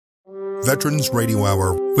Veterans Radio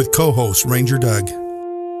Hour with co-host Ranger Doug.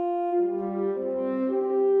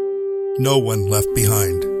 No one left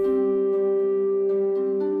behind.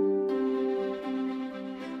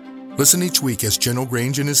 Listen each week as General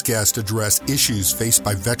Grange and his guests address issues faced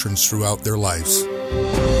by veterans throughout their lives.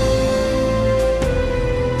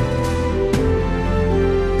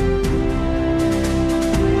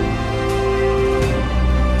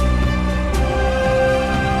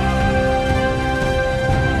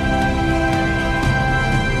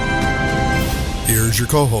 Here's your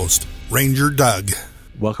co-host, Ranger Doug.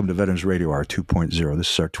 Welcome to Veterans Radio Hour 2.0.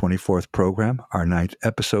 This is our 24th program, our 9th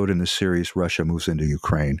episode in the series, Russia Moves into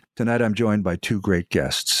Ukraine. Tonight I'm joined by two great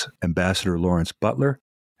guests, Ambassador Lawrence Butler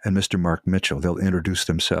and Mr. Mark Mitchell. They'll introduce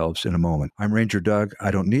themselves in a moment. I'm Ranger Doug. I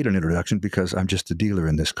don't need an introduction because I'm just a dealer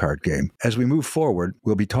in this card game. As we move forward,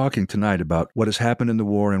 we'll be talking tonight about what has happened in the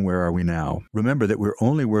war and where are we now. Remember that we're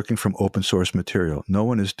only working from open source material. No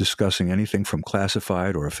one is discussing anything from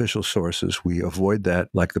classified or official sources. We avoid that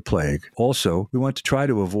like the plague. Also, we want to try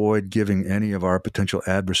to avoid giving any of our potential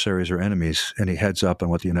adversaries or enemies any heads up on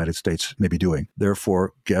what the United States may be doing.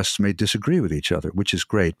 Therefore, guests may disagree with each other, which is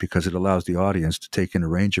great because it allows the audience to take in a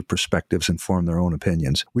range of perspectives and form their own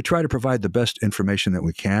opinions. We try to provide the best information that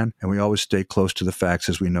we can, and we always stay close to the facts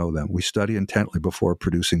as we know them. We study intently before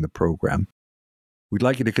producing the program. We'd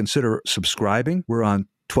like you to consider subscribing. We're on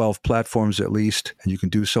 12 platforms at least, and you can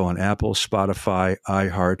do so on Apple, Spotify,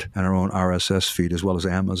 iHeart, and our own RSS feed, as well as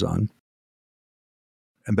Amazon.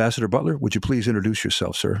 Ambassador Butler, would you please introduce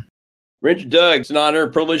yourself, sir? Ranger Doug, it's an honor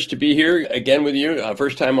and privilege to be here again with you.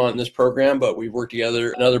 First time on this program, but we've worked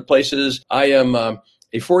together in other places. I am a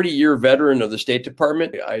 40-year veteran of the State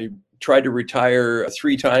Department. I tried to retire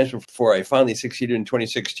 3 times before I finally succeeded in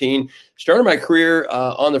 2016. Started my career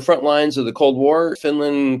on the front lines of the Cold War,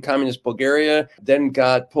 Finland, Communist Bulgaria, then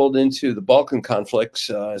got pulled into the Balkan conflicts.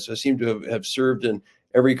 So I seem to have served in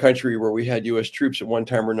every country where we had U.S. troops at one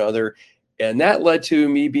time or another. And that led to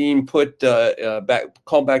me being called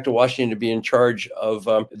back to Washington to be in charge of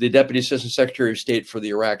the Deputy Assistant Secretary of State for the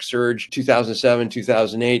Iraq surge, 2007,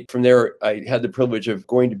 2008. From there, I had the privilege of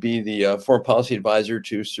going to be the Foreign Policy Advisor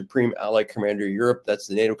to Supreme Allied Commander of Europe. That's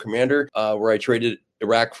the NATO commander, where I traded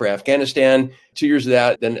Iraq for Afghanistan. 2 years of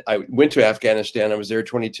that, then I went to Afghanistan. I was there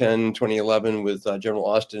 2010, 2011 with General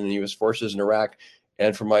Austin and U.S. forces in Iraq.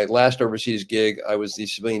 And for my last overseas gig, I was the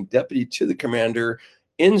civilian deputy to the commander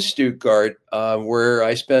in Stuttgart, where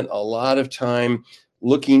I spent a lot of time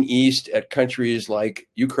looking east at countries like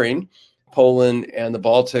Ukraine, Poland, and the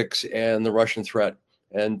Baltics, and the Russian threat.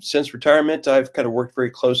 And since retirement, I've kind of worked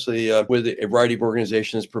very closely with a variety of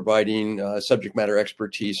organizations providing subject matter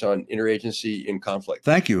expertise on interagency in conflict.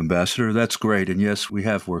 Thank you, Ambassador. That's great. And yes, we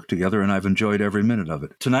have worked together, and I've enjoyed every minute of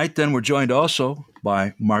it. Tonight, then, we're joined also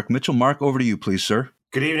by Mark Mitchell. Mark, over to you, please, sir.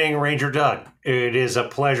 Good evening, Ranger Doug. It is a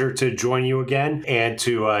pleasure to join you again and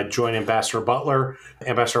to join Ambassador Butler.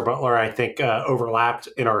 Ambassador Butler, I think, overlapped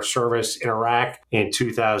in our service in Iraq in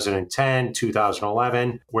 2010,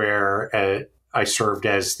 2011, where I served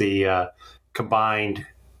as the combined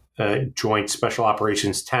Joint Special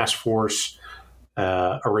Operations Task Force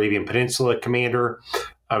Arabian Peninsula commander.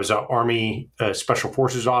 I was an Army Special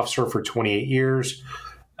Forces officer for 28 years.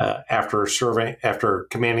 After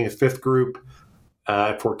commanding the 5th Group,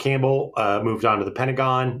 Fort Campbell, moved on to the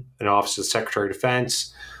Pentagon, an Office of the Secretary of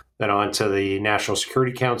Defense, then on to the National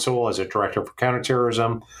Security Council as a Director for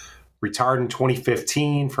Counterterrorism, retired in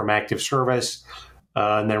 2015 from active service,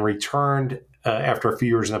 and then returned after a few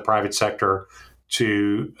years in the private sector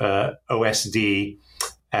to OSD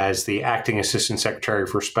as the Acting Assistant Secretary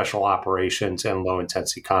for Special Operations and Low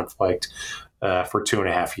Intensity Conflict for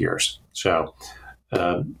 2.5 years. So,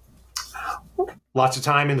 lots of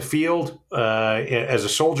time in the field as a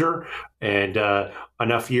soldier, and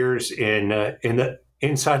enough years inside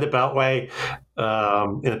the Beltway,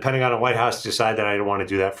 in the Pentagon and White House, to decide that I didn't want to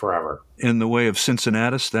do that forever. In the way of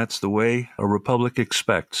Cincinnatus, that's the way a republic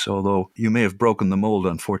expects, although you may have broken the mold,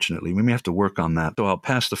 unfortunately. We may have to work on that. So I'll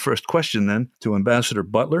pass the first question then to Ambassador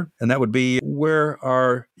Butler, and that would be, where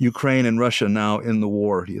are Ukraine and Russia now in the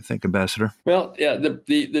war, do you think, Ambassador? Well, yeah,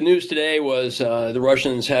 the news today was the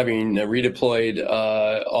Russians having redeployed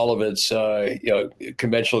all of its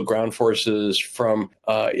conventional ground forces from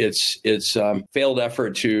its failed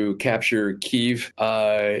effort to capture Kyiv,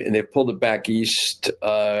 and they pulled it back east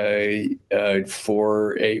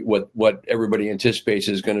for what everybody anticipates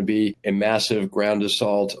is going to be a massive ground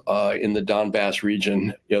assault in the Donbass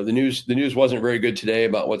region. The news wasn't very good today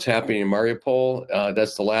about what's happening in Mariupol.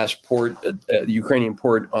 That's the last port, the Ukrainian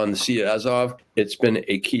port on the Sea of Azov. it's been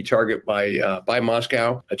a key target by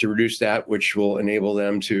Moscow to reduce that, which will enable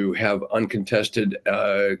them to have uncontested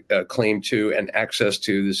claim to and access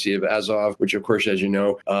to the Sea of Azov, which, of course, as you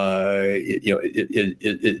know,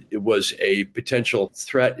 it was a potential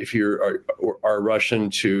threat if you are Russian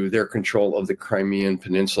to their control of the Crimean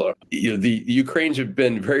Peninsula. The Ukrainians have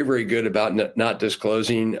been very, very good about not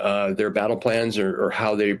disclosing their battle plans or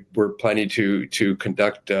how they were planning to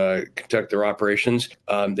conduct their operations.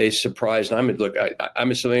 They surprised. I'm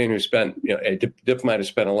a civilian who spent, a diplomat who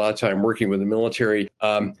spent a lot of time working with the military.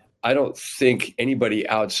 I don't think anybody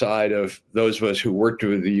outside of those of us who worked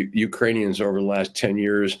with the Ukrainians over the last 10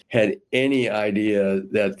 years had any idea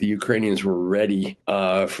that the Ukrainians were ready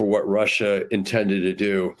for what Russia intended to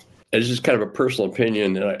do. It's just kind of a personal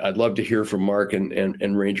opinion, and I'd love to hear from Mark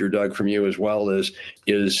and Ranger Doug from you as well,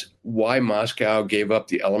 is why Moscow gave up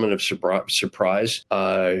the element of surprise,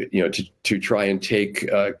 to try and take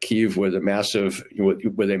Kyiv with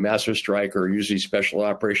a massive strike or usually special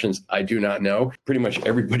operations. I do not know. Pretty much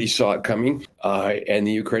everybody saw it coming, and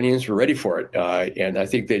the Ukrainians were ready for it. And I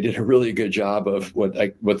think they did a really good job of what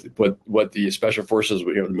the special forces,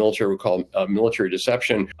 the military would call military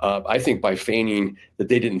deception. I think by feigning that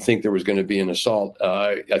they didn't think there was going to be an assault,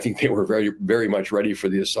 I think they were very, very much ready for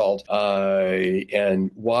the assault.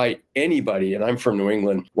 And why anybody, and I'm from New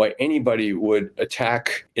England, why anybody would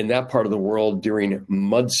attack in that part of the world during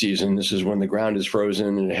mud season. This is when the ground is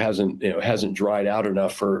frozen and it hasn't dried out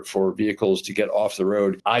enough for vehicles to get off the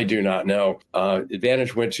road. I do not know.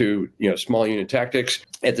 Advantage went to small unit tactics.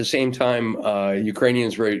 At the same time,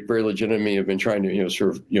 Ukrainians very, very legitimately have been trying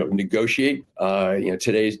to negotiate.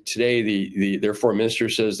 Today their foreign minister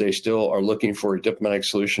says they still are looking for a diplomatic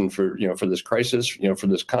solution for this crisis, for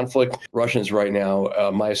this conflict. Russians right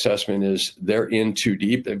now, my assessment is they're in too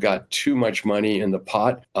deep. They've got too much money in the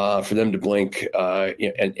pot for them to blink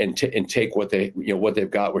and take what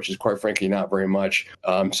they've got, which is quite frankly not very much.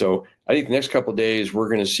 So I think the next couple of days we're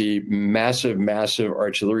going to see massive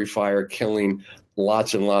artillery fire killing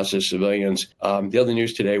lots and lots of civilians. The other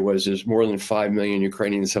news today is more than 5 million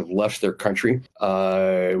Ukrainians have left their country,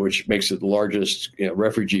 which makes it the largest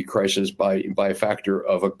refugee crisis by a factor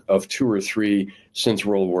of 2 or 3 since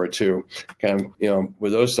World War II.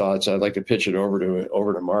 With those thoughts, I'd like to pitch it over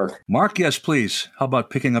to Mark. Mark, yes, please. How about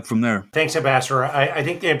picking up from there? Thanks, Ambassador. I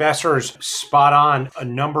think the Ambassador is spot on a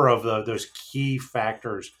number of those key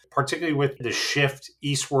factors, particularly with the shift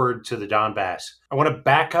eastward to the Donbass. I want to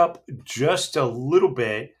back up just a little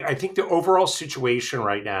bit. I think the overall situation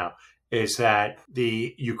right now is that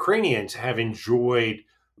the Ukrainians have enjoyed,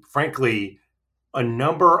 frankly, a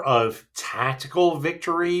number of tactical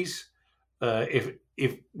victories,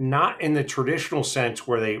 if not in the traditional sense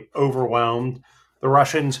where they overwhelmed the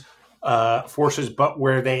Russians' forces, but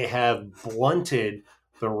where they have blunted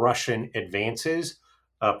the Russian advances,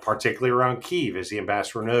 particularly around Kyiv, as the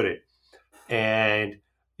Ambassador noted. And,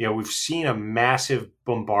 we've seen a massive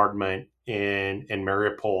bombardment in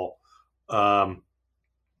Mariupol. And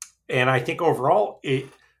I think overall,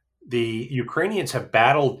 the Ukrainians have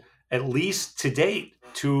battled, at least to date,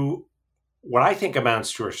 to what I think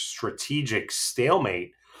amounts to a strategic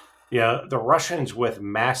stalemate. The Russians, with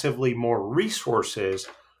massively more resources,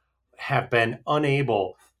 have been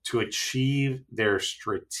unable to achieve their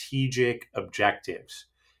strategic objectives.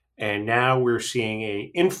 And now we're seeing an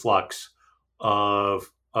influx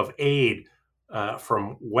of aid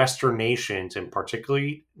from Western nations, and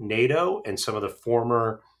particularly NATO and some of the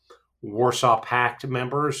former Warsaw Pact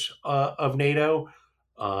members of NATO,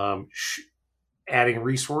 adding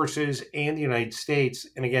resources, and the United States.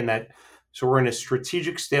 And again, so we're in a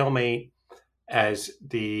strategic stalemate as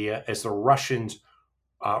the Russians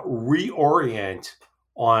reorient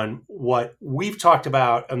on what we've talked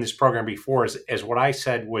about on this program before, as what I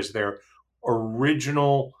said was their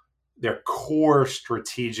core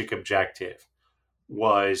strategic objective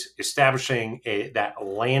was establishing that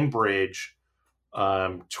land bridge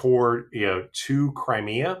toward to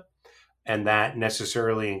Crimea, and that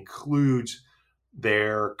necessarily includes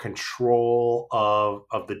their control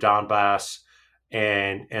of the Donbass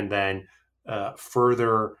and then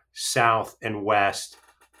further south and west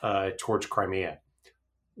towards Crimea.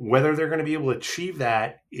 Whether they're going to be able to achieve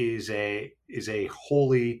that is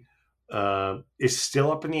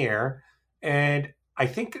still up in the air. And I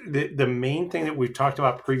think the main thing that we've talked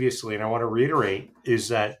about previously, and I want to reiterate, is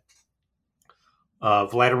that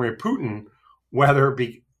Vladimir Putin, whether it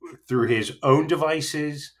be through his own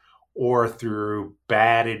devices or through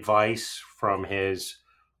bad advice from his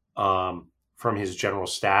general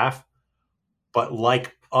staff, but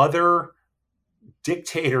like other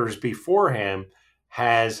dictators before him,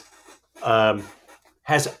 has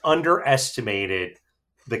has underestimated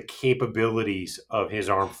the capabilities of his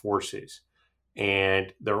armed forces.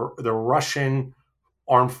 And the Russian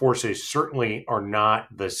armed forces certainly are not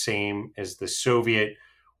the same as the Soviet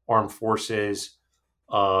armed forces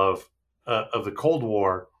of the Cold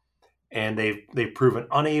War, and they've proven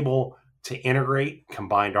unable to integrate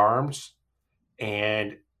combined arms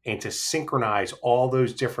and to synchronize all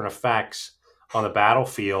those different effects on the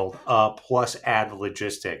battlefield, plus add the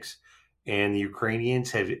logistics. And the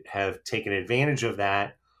Ukrainians have taken advantage of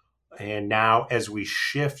that. And now, as we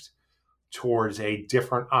shift towards a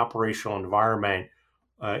different operational environment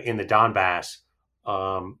in the Donbass,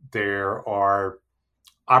 there are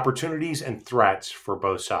opportunities and threats for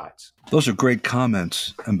both sides. Those are great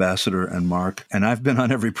comments, Ambassador and Mark. And I've been on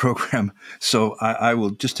every program, so I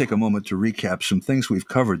will just take a moment to recap some things we've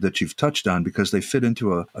covered that you've touched on because they fit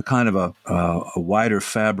into a kind of a wider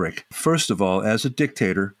fabric. First of all, as a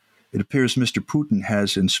dictator, it appears Mr. Putin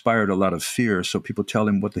has inspired a lot of fear, so people tell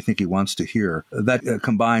him what they think he wants to hear. That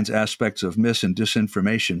combines aspects of mis and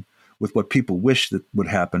disinformation with what people wish that would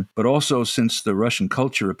happen. But also, since the Russian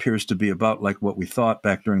culture appears to be about like what we thought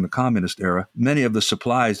back during the communist era, many of the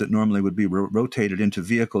supplies that normally would be rotated into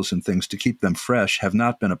vehicles and things to keep them fresh have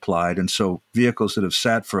not been applied. And so vehicles that have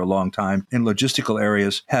sat for a long time in logistical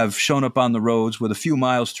areas have shown up on the roads with a few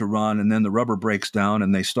miles to run, and then the rubber breaks down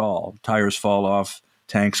and they stall. Tires fall off.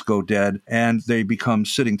 Tanks go dead, and they become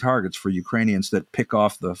sitting targets for Ukrainians that pick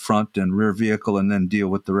off the front and rear vehicle and then deal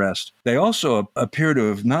with the rest. They also appear to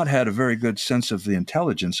have not had a very good sense of the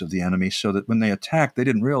intelligence of the enemy, so that when they attacked, they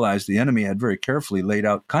didn't realize the enemy had very carefully laid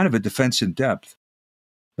out kind of a defense in depth.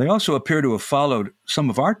 They also appear to have followed some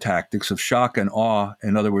of our tactics of shock and awe,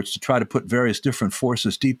 in other words, to try to put various different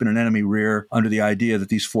forces deep in an enemy rear under the idea that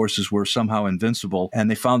these forces were somehow invincible,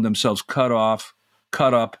 and they found themselves cut off,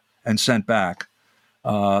 cut up, and sent back.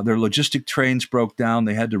 Their logistic trains broke down.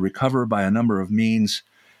 They had to recover by a number of means.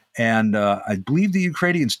 And I believe the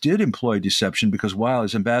Ukrainians did employ deception because while,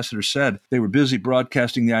 as Ambassador said, they were busy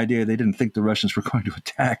broadcasting the idea they didn't think the Russians were going to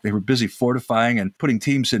attack, they were busy fortifying and putting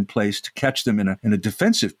teams in place to catch them in a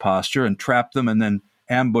defensive posture and trap them and then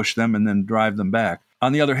ambush them and then drive them back.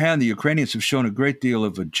 On the other hand, the Ukrainians have shown a great deal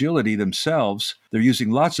of agility themselves. They're using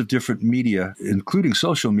lots of different media, including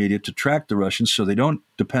social media, to track the Russians so they don't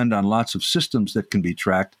depend on lots of systems that can be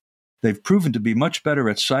tracked. They've proven to be much better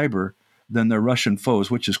at cyber than their Russian foes,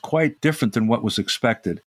 which is quite different than what was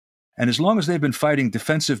expected. And as long as they've been fighting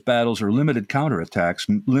defensive battles or limited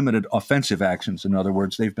counterattacks, limited offensive actions, in other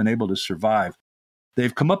words, they've been able to survive.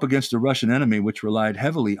 They've come up against a Russian enemy which relied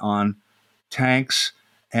heavily on tanks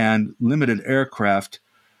and limited aircraft,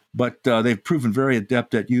 but they've proven very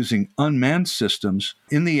adept at using unmanned systems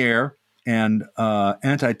in the air and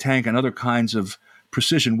anti-tank and other kinds of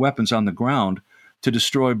precision weapons on the ground to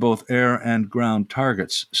destroy both air and ground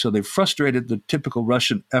targets. So they've frustrated the typical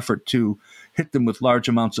Russian effort to hit them with large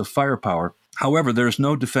amounts of firepower. However, there is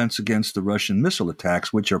no defense against the Russian missile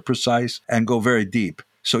attacks, which are precise and go very deep.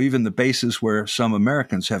 So even the bases where some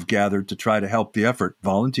Americans have gathered to try to help the effort,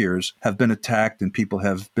 volunteers, have been attacked and people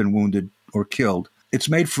have been wounded or killed. It's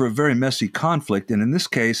made for a very messy conflict. And in this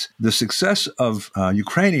case, the success of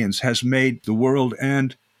Ukrainians has made the world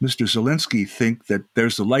and Mr. Zelensky think that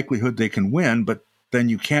there's the likelihood they can win, but then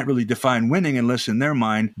you can't really define winning unless in their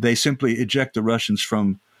mind they simply eject the Russians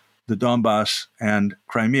from the Donbass and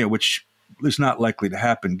Crimea, which is not likely to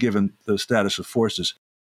happen given the status of forces.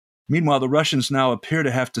 Meanwhile, the Russians now appear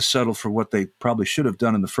to have to settle for what they probably should have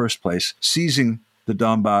done in the first place, seizing the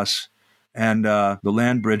Donbass and the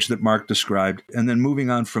land bridge that Mark described, and then moving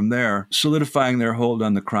on from there, solidifying their hold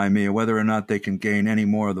on the Crimea. Whether or not they can gain any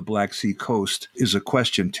more of the Black Sea coast is a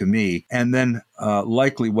question to me. And then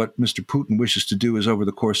likely what Mr. Putin wishes to do is, over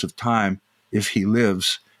the course of time, if he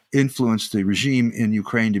lives, influence the regime in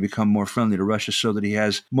Ukraine to become more friendly to Russia so that he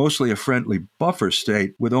has mostly a friendly buffer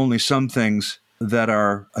state with only some things that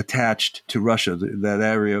are attached to Russia, that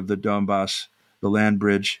area of the Donbass, the land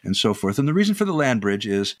bridge, and so forth. And the reason for the land bridge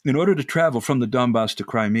is, in order to travel from the Donbass to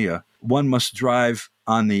Crimea, one must drive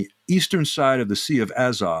on the eastern side of the Sea of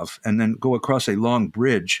Azov and then go across a long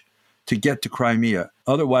bridge to get to Crimea.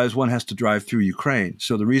 Otherwise, one has to drive through Ukraine.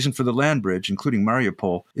 So the reason for the land bridge, including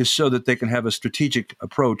Mariupol, is so that they can have a strategic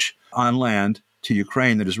approach on land to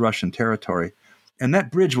Ukraine that is Russian territory. And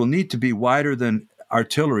that bridge will need to be wider than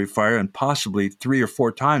artillery fire and possibly 3 or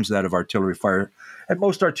 4 times that of artillery fire. At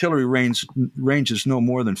most, artillery range is no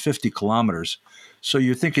more than 50 kilometers. So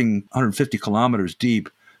you're thinking 150 kilometers deep.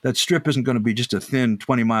 That strip isn't going to be just a thin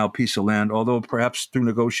 20-mile piece of land, although perhaps through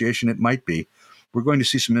negotiation it might be. We're going to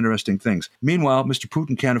see some interesting things. Meanwhile, Mr.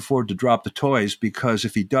 Putin can't afford to drop the toys because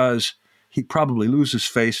if he does, he probably loses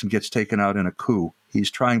face and gets taken out in a coup. He's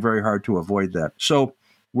trying very hard to avoid that. So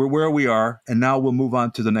we're where we are, and now we'll move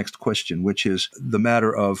on to the next question, which is the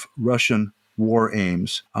matter of Russian war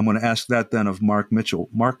aims. I'm going to ask that then of Mark Mitchell.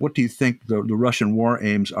 Mark, what do you think the Russian war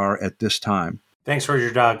aims are at this time? Thanks,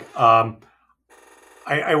 Roger Doug. I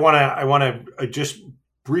want to just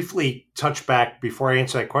briefly touch back before I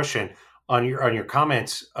answer that question on your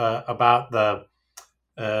comments about the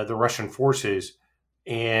Russian forces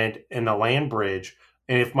and the land bridge.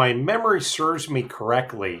 And if my memory serves me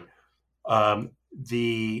correctly,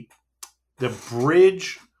 the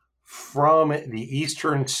bridge from the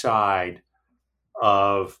eastern side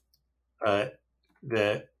of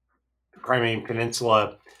the Crimean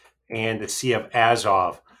Peninsula and the Sea of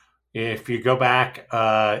Azov, if you go back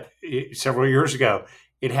several years ago,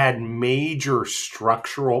 it had major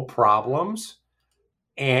structural problems,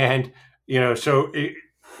 and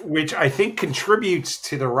which I think contributes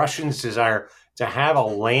to the Russians' desire to have a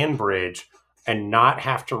land bridge and not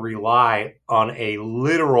have to rely on a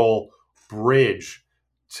literal bridge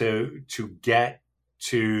to get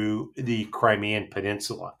to the Crimean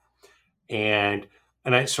Peninsula. And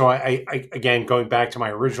I again, going back to my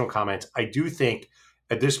original comments, I do think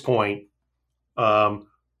at this point,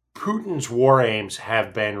 Putin's war aims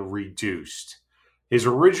have been reduced. His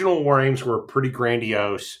original war aims were pretty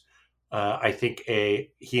grandiose. I think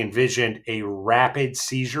he envisioned a rapid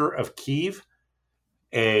seizure of Kyiv,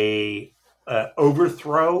 a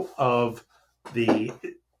overthrow of the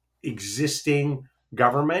existing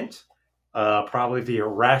government, probably the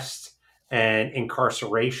arrest and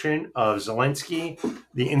incarceration of Zelensky,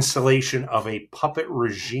 the installation of a puppet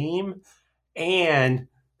regime, and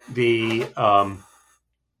the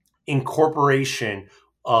incorporation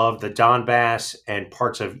of the Donbass and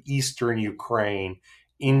parts of eastern Ukraine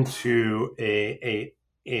into a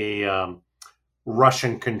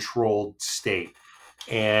Russian-controlled state.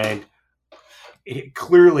 And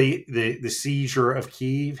clearly, the seizure of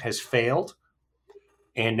Kyiv has failed.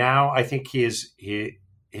 And now I think his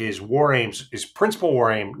war aims, his principal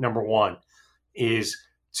war aim, number one, is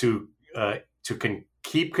to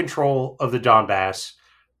keep control of the Donbass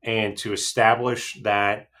and to establish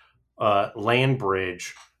that land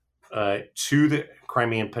bridge to the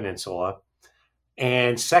Crimean Peninsula.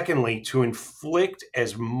 And secondly, to inflict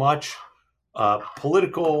as much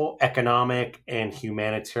political, economic, and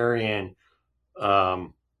humanitarian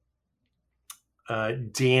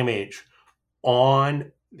damage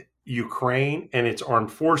on Ukraine and its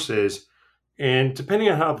armed forces. And depending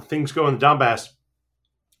on how things go in the Donbass,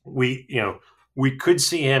 we could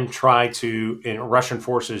see him Russian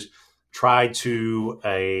forces try to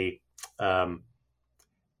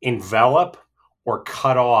envelop or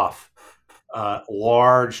cut off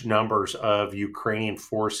large numbers of Ukrainian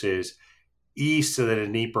forces east of the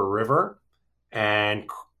Dnieper River and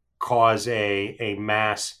cause a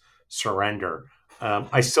mass surrender.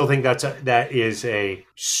 I still think that is a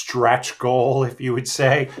stretch goal, if you would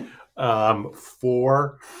say,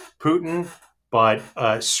 for Putin, but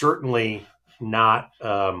certainly not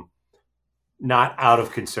out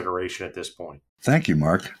of consideration at this point. Thank you,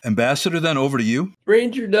 Mark. Ambassador, then over to you.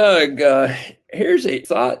 Ranger Doug, here's a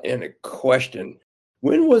thought and a question.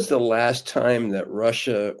 When was the last time that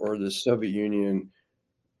Russia or the Soviet Union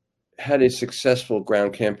had a successful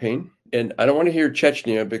ground campaign? And I don't want to hear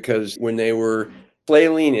Chechnya, because when they were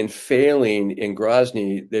flailing and failing in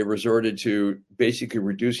Grozny, they resorted to basically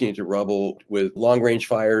reducing it to rubble with long-range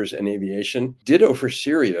fires and aviation. Ditto for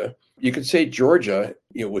Syria. You could say Georgia,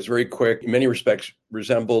 was very quick. In many respects,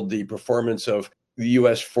 resembled the performance of the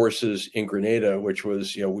U.S. forces in Grenada, which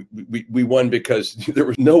was, we won because there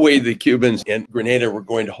was no way the Cubans and Grenada were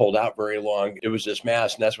going to hold out very long. It was this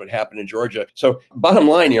mass, and that's what happened in Georgia. So bottom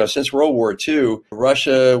line, since World War II,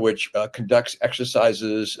 Russia, which conducts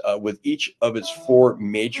exercises with each of its four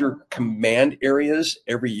major command areas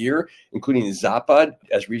every year, including Zapad,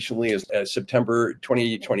 as recently as September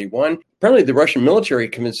 2021, apparently the Russian military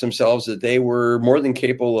convinced themselves that they were more than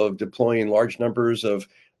capable of deploying large numbers of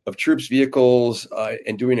troops, vehicles,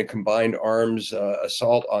 and doing a combined arms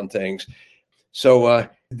assault on things. So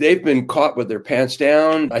they've been caught with their pants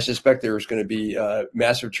down. I suspect there's going to be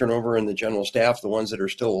massive turnover in the general staff, the ones that are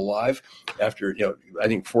still alive after, I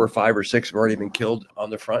think 4 or 5 or 6 have already been killed on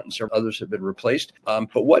the front and several others have been replaced.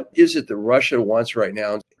 But what is it that Russia wants right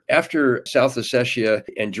now? After South Ossetia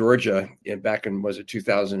and Georgia, back in,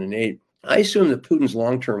 2008, I assume that Putin's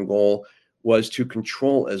long-term goal was to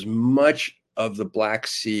control as much of the Black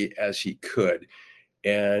Sea as he could.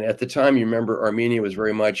 And at the time, you remember Armenia was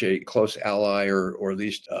very much a close ally, or at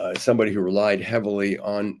least somebody who relied heavily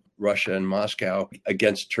on Russia and Moscow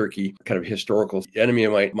against Turkey, kind of historical enemy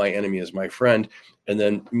of my enemy is my friend. And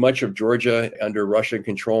then much of Georgia under Russian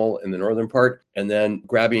control in the northern part, and then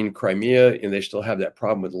grabbing Crimea, and they still have that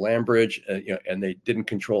problem with the land bridge, and they didn't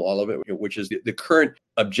control all of it, which is the current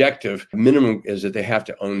objective. Minimum is that they have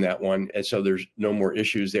to own that one, and so there's no more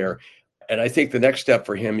issues there. And I think the next step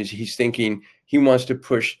for him is he's thinking he wants to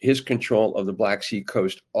push his control of the Black Sea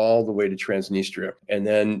coast all the way to Transnistria, and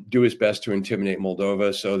then do his best to intimidate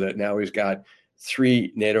Moldova, so that now he's got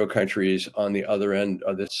 3 NATO countries on the other end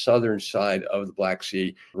of the southern side of the Black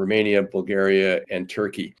Sea: Romania, Bulgaria, and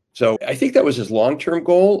Turkey. So I think that was his long-term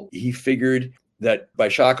goal. He figured that by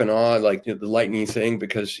shock and awe, like the lightning thing,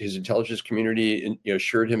 because his intelligence community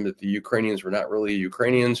assured him that the Ukrainians were not really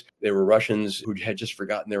Ukrainians. They were Russians who had just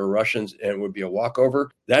forgotten they were Russians, and it would be a walkover.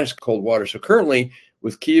 That is cold water. So currently,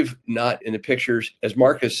 with Kyiv not in the pictures, as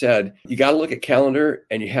Mark has said, you got to look at calendar,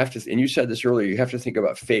 and you have to, and you said this earlier, you have to think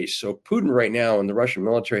about face. So Putin right now and the Russian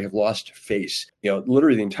military have lost face.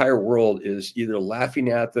 Literally the entire world is either laughing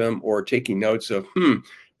at them or taking notes of,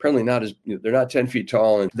 apparently not they're not 10 feet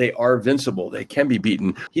tall, and they are invincible. They can be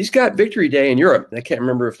beaten. He's got Victory Day in Europe. I can't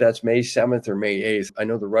remember if that's May 7th or May 8th. I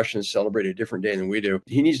know the Russians celebrate a different day than we do.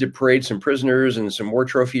 He needs to parade some prisoners and some war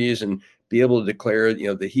trophies and be able to declare,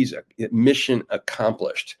 that he's a mission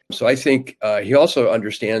accomplished. So I think he also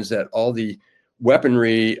understands that all the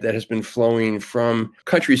weaponry that has been flowing from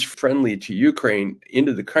countries friendly to Ukraine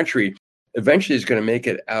into the country eventually is going to make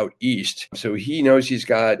it out east. So he knows he's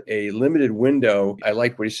got a limited window. I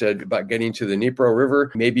like what he said about getting to the Dnipro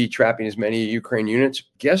River, maybe trapping as many Ukraine units.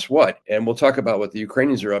 Guess what? And we'll talk about what the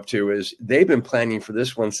Ukrainians are up to, is they've been planning for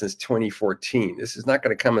this one since 2014. This is not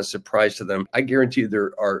going to come as a surprise to them. I guarantee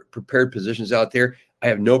there are prepared positions out there. I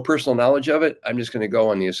have no personal knowledge of it. I'm just going to go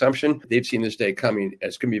on the assumption they've seen this day coming.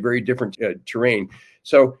 It's going to be very different terrain.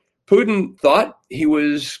 So Putin thought he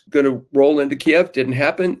was going to roll into Kiev. Didn't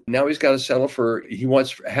happen. Now he's got to settle for, he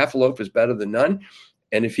wants half a loaf is better than none.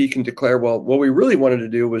 And if he can declare, well, what we really wanted to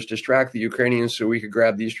do was distract the Ukrainians so we could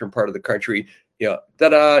grab the eastern part of the country,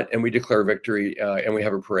 and we declare victory, and we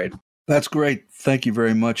have a parade. That's great. Thank you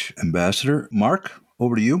very much, Ambassador. Mark,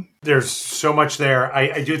 over to you. There's so much there.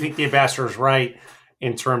 I do think the ambassador is right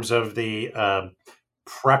in terms of the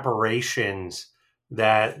preparations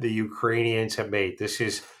that the Ukrainians have made. This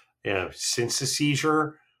is, since the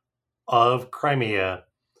seizure of Crimea,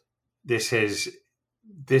 this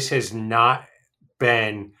has not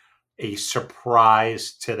been a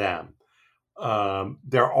surprise to them.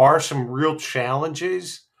 There are some real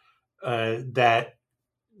challenges that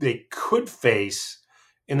they could face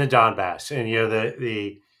in the Donbass, and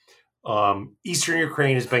the eastern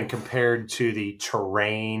Ukraine has been compared to the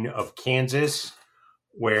terrain of Kansas,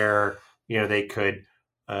 where they could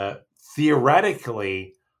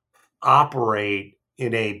theoretically operate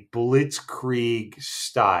in a blitzkrieg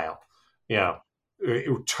style,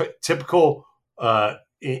 typical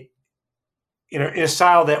in a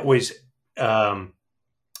style that was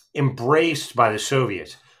embraced by the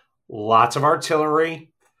Soviets. Lots of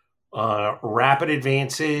artillery, rapid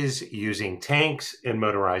advances using tanks and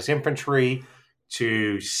motorized infantry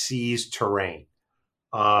to seize terrain.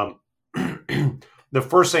 The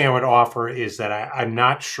first thing I would offer is that I'm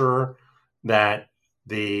not sure that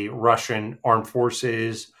the Russian armed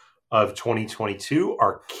forces of 2022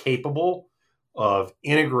 are capable of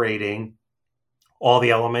integrating all the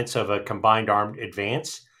elements of a combined armed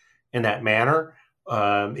advance in that manner.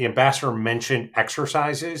 The ambassador mentioned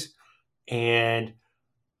exercises, and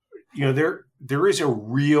there is a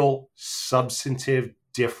real substantive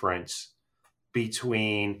difference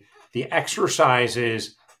between the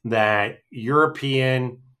exercises that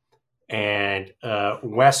European and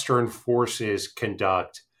Western forces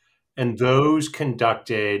conduct and those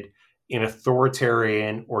conducted in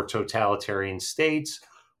authoritarian or totalitarian states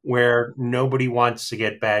where nobody wants to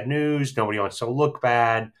get bad news, nobody wants to look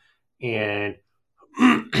bad, and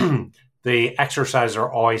the exercises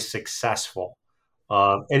are always successful.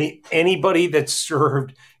 Anybody that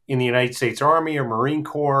served in the United States Army or Marine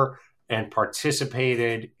Corps and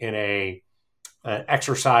participated in an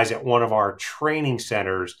exercise at one of our training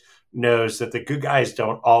centers knows that the good guys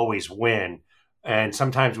don't always win. And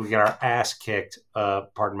sometimes we get our ass kicked,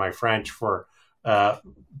 pardon my French, for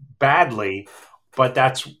badly, but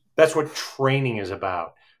that's what training is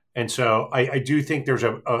about. And so I do think there's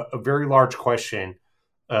a very large question,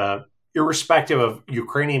 irrespective of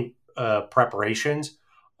Ukrainian preparations,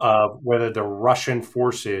 of whether the Russian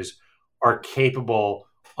forces are capable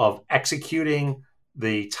of executing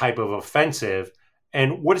the type of offensive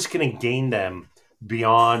and what is going to gain them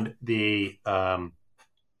beyond the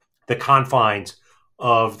confines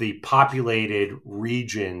of the populated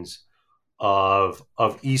regions of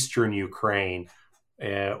eastern Ukraine,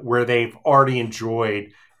 where they've already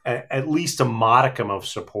enjoyed at least a modicum of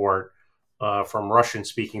support from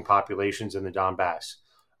Russian-speaking populations in the Donbass.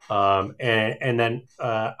 And then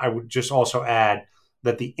I would just also add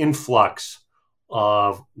that the influx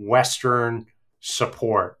of Western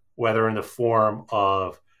support, whether in the form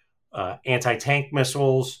of anti-tank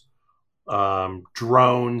missiles,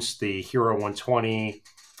 drones, the Hero 120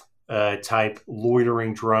 type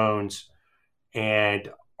loitering drones, and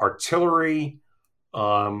artillery,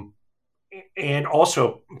 and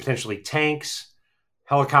also potentially tanks,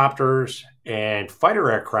 helicopters, and fighter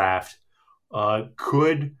aircraft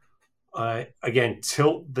could again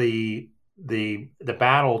tilt the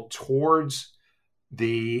battle towards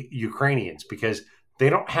the Ukrainians, because they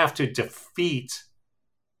don't have to defeat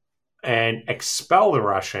and expel the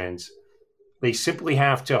Russians. They simply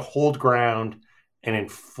have to hold ground and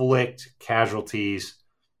inflict casualties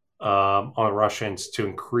on the Russians to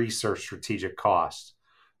increase their strategic costs.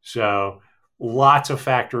 So lots of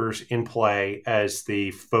factors in play as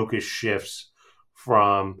the focus shifts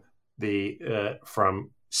from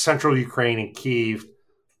central Ukraine and Kyiv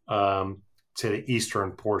to the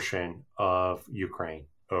eastern portion of Ukraine.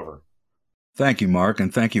 Over. Thank you, Mark,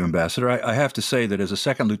 and thank you, Ambassador. I have to say that as a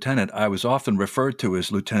second lieutenant, I was often referred to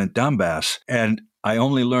as Lieutenant Donbass, and I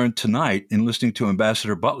only learned tonight in listening to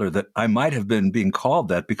Ambassador Butler that I might have been being called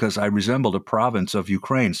that because I resembled a province of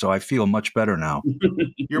Ukraine, so I feel much better now.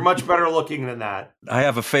 You're much better looking than that. I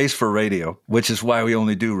have a face for radio, which is why we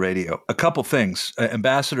only do radio. A couple things.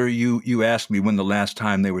 Ambassador, you asked me when the last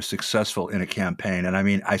time they were successful in a campaign, and I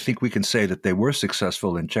mean, I think we can say that they were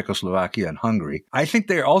successful in Czechoslovakia and Hungary. I think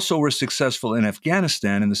they also were successful in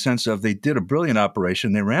Afghanistan in the sense of they did a brilliant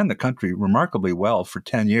operation. They ran the country remarkably well for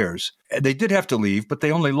 10 years. They did have to leave, but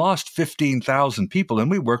they only lost 15,000 people,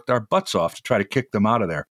 and we worked our butts off to try to kick them out of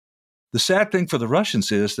there. The sad thing for the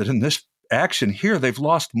Russians is that in this action here, they've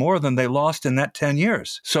lost more than they lost in that 10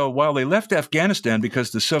 years. So while they left Afghanistan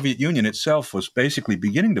because the Soviet Union itself was basically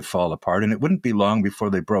beginning to fall apart, and it wouldn't be long before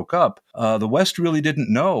they broke up, the West really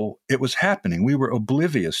didn't know it was happening. We were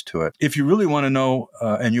oblivious to it. If you really want to know,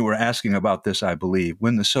 and you were asking about this, I believe,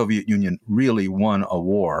 when the Soviet Union really won a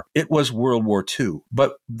war, it was World War II.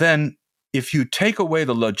 But then if you take away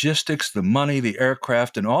the logistics, the money, the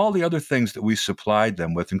aircraft, and all the other things that we supplied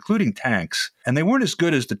them with, including tanks, and they weren't as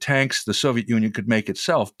good as the tanks the Soviet Union could make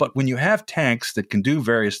itself, but when you have tanks that can do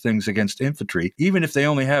various things against infantry, even if they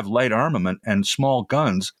only have light armament and small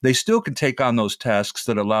guns, they still can take on those tasks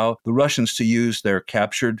that allow the Russians to use their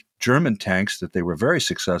captured German tanks that they were very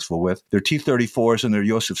successful with, their T-34s and their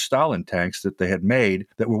Joseph Stalin tanks that they had made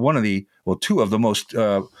that were two of the most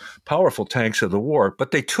powerful tanks of the war.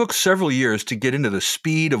 But they took several years to get into the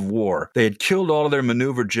speed of war. They had killed all of their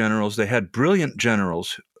maneuver generals. They had brilliant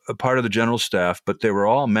generals, a part of the general staff, but they were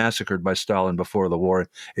all massacred by Stalin before the war,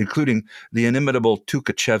 including the inimitable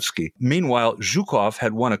Tukhachevsky. Meanwhile, Zhukov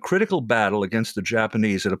had won a critical battle against the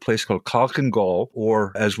Japanese at a place called Khalkhin Gol,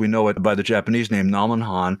 or as we know it by the Japanese name,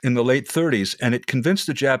 Nalmanhan, in the late 30s, and it convinced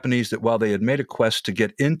the Japanese that while they had made a quest to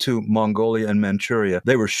get into Mongolia and Manchuria,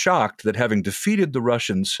 they were shocked that having defeated the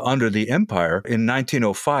Russians under the Empire in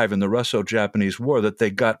 1905 in the Russo-Japanese War, that they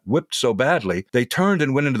got whipped so badly, they turned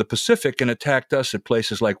and went into the Pacific and attacked us at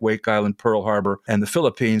places like Wake Island, Pearl Harbor, and the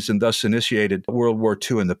Philippines, and thus initiated World War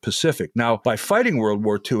II in the Pacific. Now, by fighting World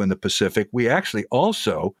War II in the Pacific, we actually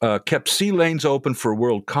also kept sea lanes open for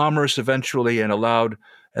world commerce eventually and allowed,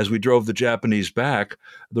 as we drove the Japanese back,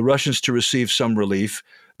 the Russians to receive some relief.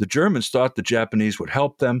 The Germans thought the Japanese would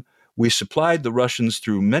help them. We supplied the Russians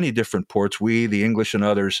through many different ports, we, the English, and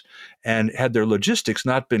others, and had their logistics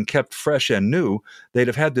not been kept fresh and new, they'd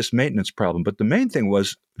have had this maintenance problem. But the main thing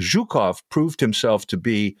was Zhukov proved himself to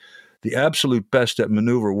be the absolute best at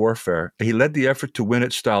maneuver warfare. He led the effort to win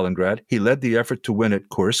at Stalingrad. He led the effort to win at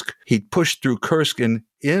Kursk. He pushed through Kursk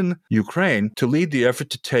in Ukraine to lead the effort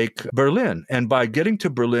to take Berlin. And by getting to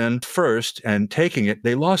Berlin first and taking it,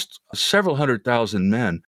 they lost several 100,000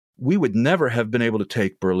 men. We would never have been able to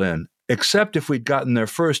take Berlin, except if we'd gotten there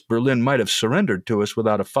first. Berlin might have surrendered to us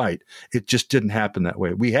without a fight. It just didn't happen that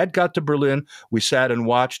way. We had got to Berlin. We sat and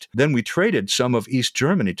watched. Then we traded some of East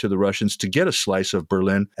Germany to the Russians to get a slice of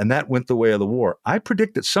Berlin, and that went the way of the war. I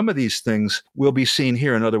predict that some of these things will be seen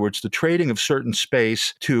here. In other words, the trading of certain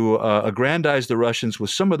space to aggrandize the Russians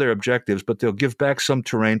with some of their objectives, but they'll give back some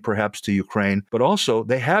terrain perhaps to Ukraine. But also,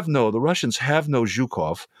 the Russians have no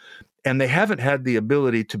Zhukov, and they haven't had the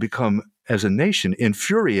ability to become as a nation,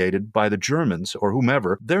 infuriated by the Germans or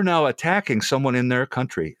whomever. They're now attacking someone in their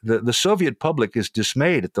country. The Soviet public is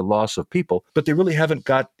dismayed at the loss of people, but they really haven't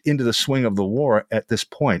got into the swing of the war at this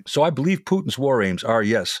point. So I believe Putin's war aims are,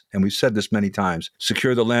 yes, and we've said this many times,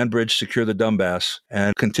 secure the land bridge, secure the Donbass,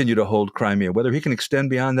 and continue to hold Crimea. Whether he can extend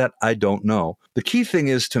beyond that, I don't know. The key thing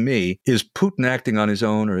is, to me, is Putin acting on his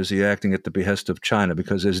own, or is he acting at the behest of China?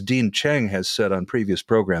 Because as Dean Cheng has said on previous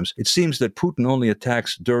programs, it seems that Putin only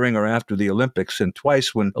attacks during or after the Olympics, and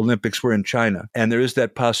twice when Olympics were in China. And there is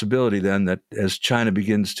that possibility then that as China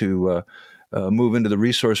begins to move into the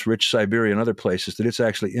resource-rich Siberia and other places, that it's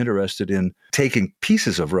actually interested in taking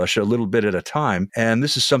pieces of Russia a little bit at a time. And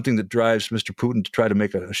this is something that drives Mr. Putin to try to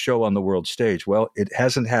make a show on the world stage. Well, it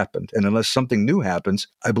hasn't happened. And unless something new happens,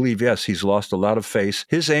 I believe, yes, he's lost a lot of face.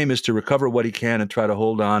 His aim is to recover what he can and try to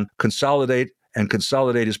hold on, consolidate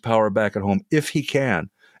his power back at home if he can.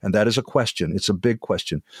 And that is a question. It's a big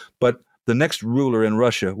question. But the next ruler in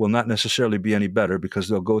Russia will not necessarily be any better, because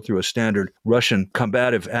they'll go through a standard Russian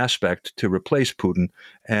combative aspect to replace Putin,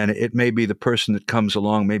 and it may be the person that comes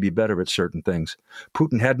along may be better at certain things.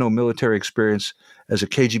 Putin had no military experience. As a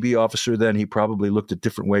KGB officer then, he probably looked at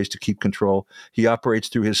different ways to keep control. He operates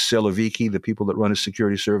through his Siloviki, the people that run his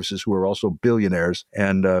security services, who are also billionaires.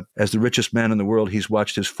 And as the richest man in the world, he's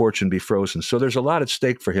watched his fortune be frozen. So there's a lot at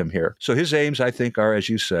stake for him here. So his aims, I think, are, as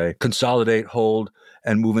you say, consolidate, hold,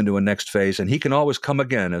 and move into a next phase. And he can always come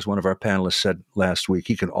again, as one of our panelists said last week.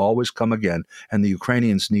 He can always come again, and the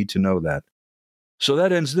Ukrainians need to know that. So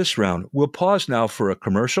that ends this round. We'll pause now for a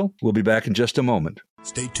commercial. We'll be back in just a moment.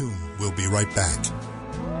 Stay tuned. We'll be right back.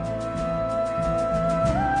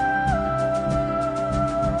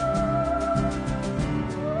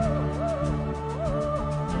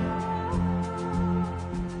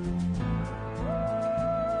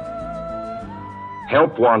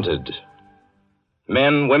 Help wanted.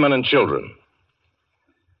 Men, women, and children.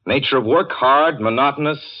 Nature of work, hard,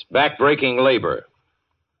 monotonous, back-breaking labor.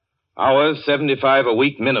 Hours, 75 a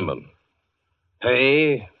week minimum.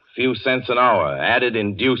 Pay, few cents an hour. Added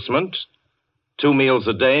inducement, 2 meals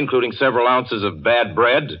a day, including several ounces of bad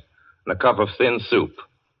bread and a cup of thin soup.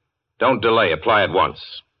 Don't delay. Apply at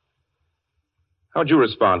once. How'd you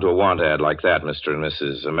respond to a want ad like that, Mr. and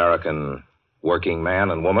Mrs. American working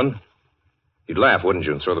man and woman? You'd laugh, wouldn't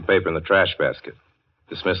you, and throw the paper in the trash basket.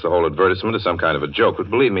 Dismiss the whole advertisement as some kind of a joke, but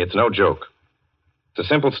believe me, it's no joke. It's a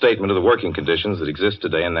simple statement of the working conditions that exist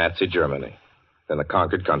today in Nazi Germany and the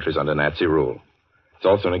conquered countries under Nazi rule. It's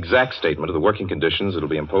also an exact statement of the working conditions that will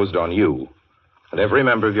be imposed on you and every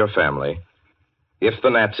member of your family if the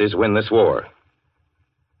Nazis win this war.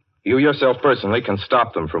 You yourself personally can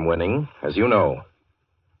stop them from winning, as you know.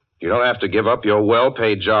 You don't have to give up your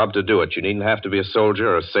well-paid job to do it. You needn't have to be a soldier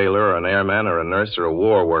or a sailor or an airman or a nurse or a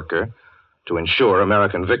war worker to ensure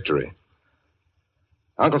American victory.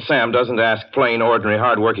 Uncle Sam doesn't ask plain, ordinary,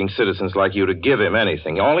 hard-working citizens like you to give him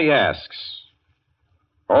anything. All he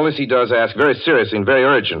does ask very seriously and very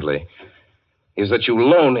urgently is that you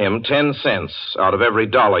loan him 10 cents out of every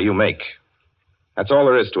dollar you make. That's all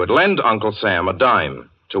there is to it. Lend Uncle Sam a dime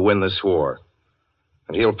to win this war,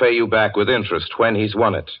 and he'll pay you back with interest when he's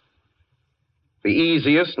won it. The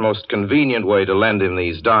easiest, most convenient way to lend him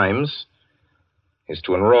these dimes is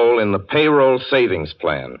to enroll in the payroll savings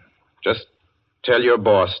plan. Just tell your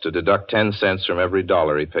boss to deduct 10 cents from every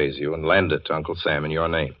dollar he pays you and lend it to Uncle Sam in your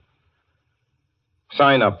name.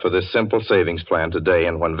 Sign up for this simple savings plan today,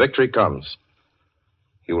 and when victory comes,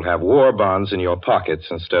 you'll have war bonds in your pockets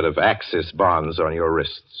instead of Axis bonds on your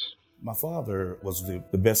wrists. My father was the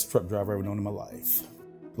best truck driver I've ever known in my life.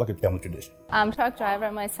 Like a family tradition. I'm a truck driver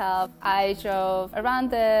myself. I drove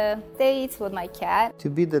around the States with my cat. To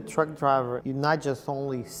be the truck driver, you not just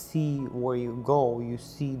only see where you go, you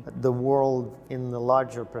see the world in the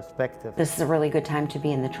larger perspective. This is a really good time to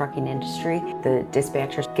be in the trucking industry. The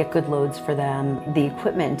dispatchers get good loads for them. The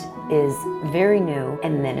equipment is very new,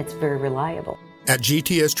 and then it's very reliable. At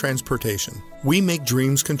GTS Transportation, we make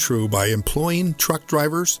dreams come true by employing truck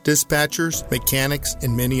drivers, dispatchers, mechanics,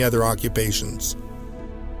 and many other occupations.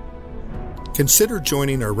 Consider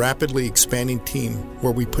joining our rapidly expanding team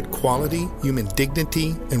where we put quality, human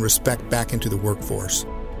dignity, and respect back into the workforce.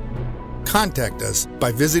 Contact us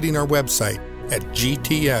by visiting our website at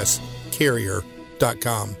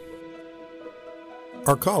gtscarrier.com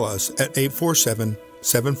or call us at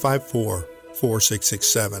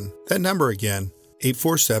 847-754-4667. That number again,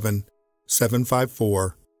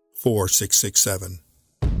 847-754-4667.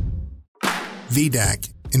 VDAC,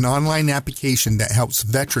 an online application that helps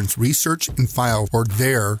veterans research and file for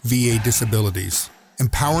their VA disabilities,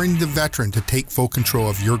 empowering the veteran to take full control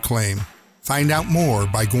of your claim. Find out more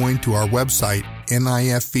by going to our website,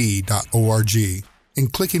 nife.org,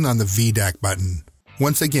 and clicking on the VDAC button.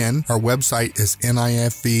 Once again, our website is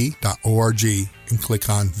nife.org, and click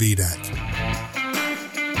on VDAC.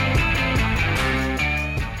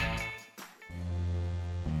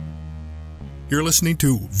 You're listening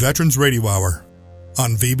to Veterans Radio Hour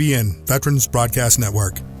on VBN, Veterans Broadcast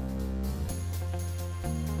Network.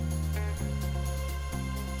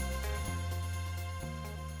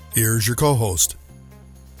 Here's your co-host.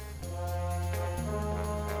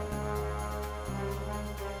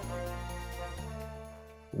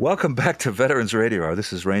 Welcome back to Veterans Radio Hour.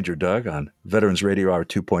 This is Ranger Doug on Veterans Radio Hour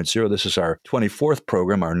 2.0. This is our 24th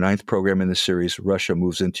program, our 9th program in the series, Russia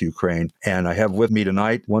Moves into Ukraine. And I have with me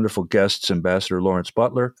tonight wonderful guests, Ambassador Lawrence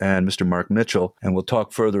Butler and Mr. Mark Mitchell, and we'll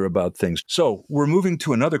talk further about things. So we're moving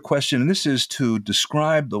to another question, and this is to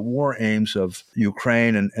describe the war aims of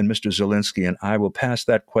Ukraine and Mr. Zelensky, and I will pass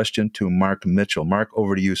that question to Mark Mitchell. Mark,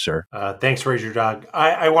 over to you, sir. Thanks, Ranger Doug.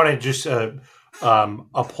 I want to just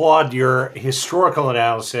applaud your historical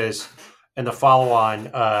analysis and the follow-on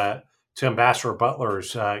to Ambassador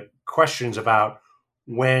Butler's questions about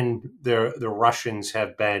when the Russians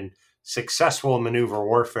have been successful in maneuver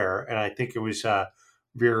warfare, and I think it was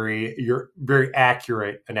very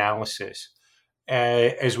accurate analysis.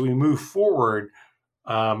 As we move forward,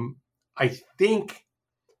 I think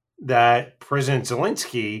that President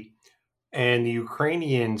Zelensky and the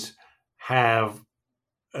Ukrainians have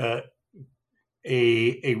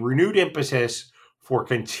a renewed emphasis for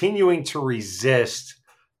continuing to resist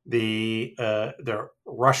the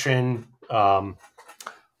Russian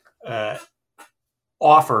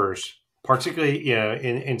offers, particularly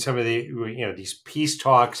in some of the these peace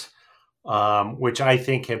talks, which I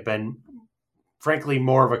think have been frankly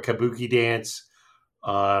more of a kabuki dance.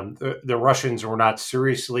 The Russians were not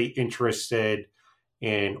seriously interested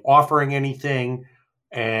in offering anything,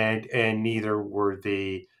 and neither were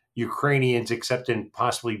the Ukrainians, except in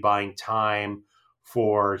possibly buying time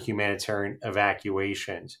for humanitarian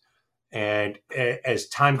evacuations. And as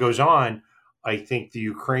time goes on, I think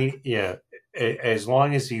as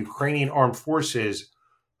long as the Ukrainian armed forces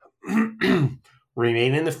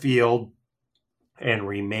remain in the field and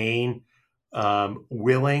remain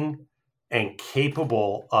willing and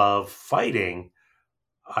capable of fighting,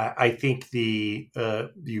 I think the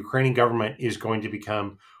Ukrainian government is going to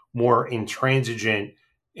become more intransigent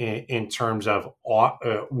in terms of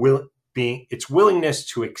its willingness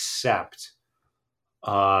to accept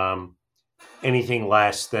anything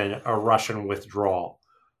less than a Russian withdrawal.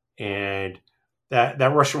 And that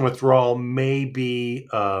Russian withdrawal may be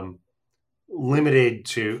limited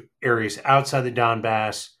to areas outside the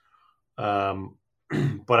Donbass.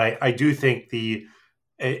 But I do think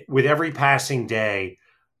with every passing day,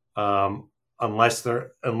 unless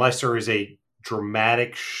there is a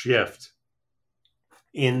dramatic shift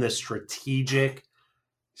in the strategic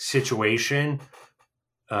situation,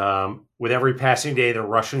 with every passing day, the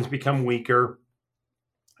Russians become weaker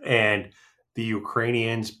and the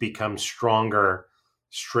Ukrainians become stronger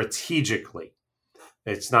strategically.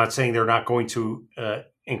 It's not saying they're not going to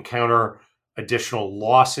encounter additional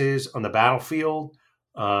losses on the battlefield,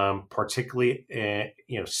 particularly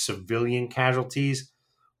civilian casualties,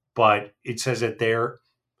 but it says that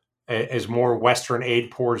as more Western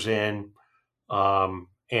aid pours in,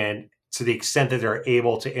 and to the extent that they're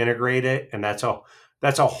able to integrate it, and that's a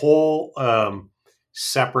whole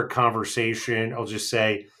separate conversation. I'll just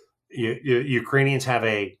say Ukrainians have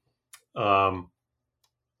a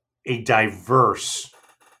diverse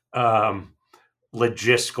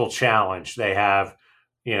logistical challenge. They have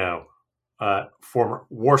former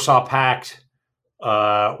Warsaw Pact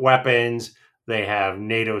weapons. They have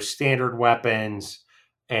NATO standard weapons.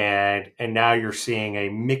 And now you're seeing a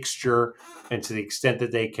mixture, and to the extent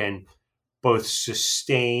that they can both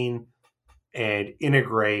sustain and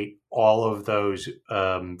integrate all of those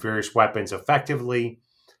various weapons effectively,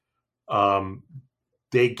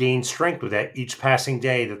 they gain strength with that each passing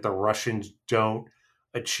day that the Russians don't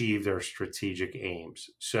achieve their strategic aims.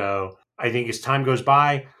 So I think as time goes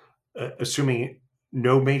by, assuming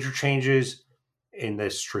no major changes in the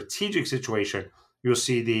strategic situation, you'll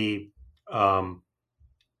see the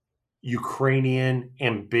Ukrainian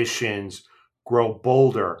ambitions grow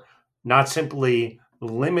bolder, not simply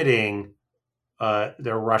limiting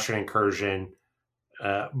their Russian incursion,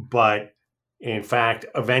 but in fact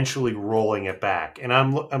eventually rolling it back. And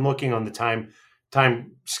I'm looking on the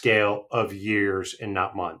time scale of years and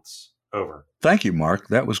not months. Over. Thank you, Mark.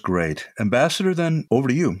 That was great. Ambassador, then over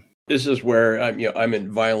to you. This is where I'm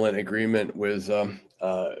in violent agreement with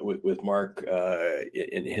Mark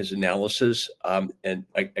in his analysis, and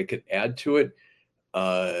I could add to it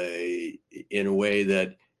in a way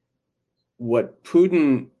that what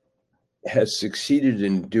Putin has succeeded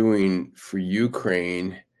in doing for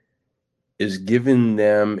Ukraine is giving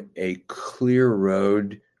them a clear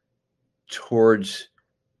road towards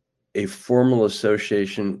a formal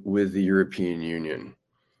association with the European Union.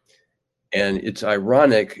 And it's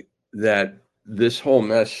ironic that this whole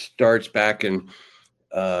mess starts back in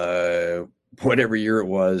whatever year it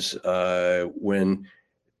was, when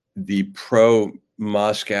the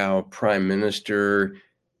pro-Moscow prime minister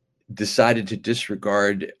decided to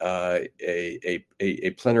disregard a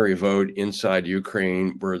plenary vote inside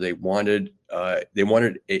Ukraine where they wanted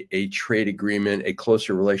a trade agreement, a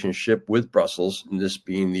closer relationship with Brussels, and this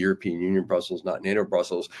being the European Union Brussels, not NATO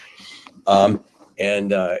Brussels.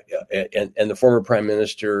 And the former prime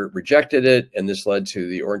minister rejected it, and this led to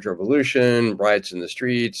the Orange Revolution, riots in the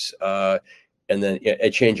streets, and then a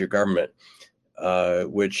change of government,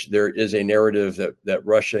 which there is a narrative that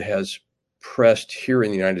Russia has pressed here in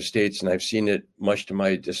the United States, and I've seen it, much to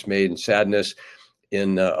my dismay and sadness,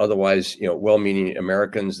 in otherwise well-meaning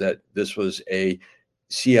Americans, that this was a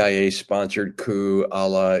CIA-sponsored coup, a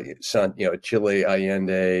la Chile,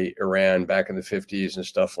 Allende, Iran back in the 50s and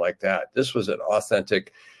stuff like that. This was an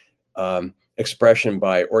authentic expression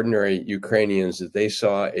by ordinary Ukrainians that they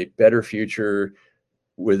saw a better future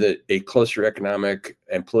with a closer economic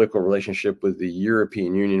and political relationship with the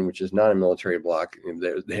European Union, which is not a military bloc.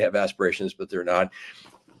 They have aspirations, but they're not,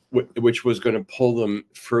 which was going to pull them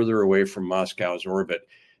further away from Moscow's orbit.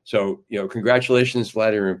 So, congratulations,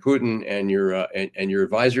 Vladimir Putin and your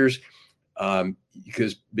advisors,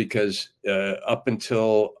 because up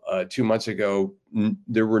until 2 months ago,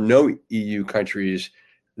 there were no EU countries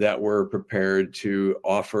that were prepared to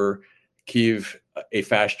offer Kyiv a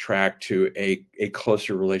fast track to a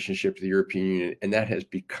closer relationship to the European Union, and that has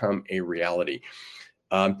become a reality.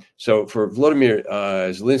 So for Volodymyr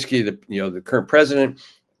Zelensky, the current president,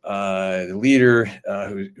 the leader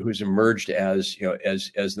who's emerged as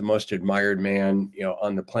as the most admired man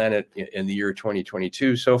on the planet in the year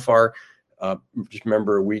 2022 so far. Just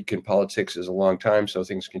remember, a week in politics is a long time, so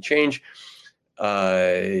things can change.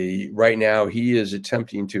 Right now, he is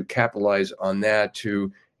attempting to capitalize on that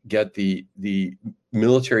to get the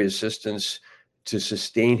military assistance to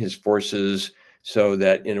sustain his forces, so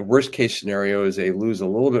that in a worst case scenario, as they lose a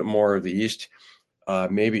little bit more of the east,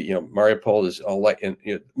 maybe Mariupol is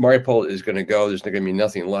Mariupol is going to go. There's going to be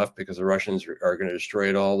nothing left because the Russians are going to destroy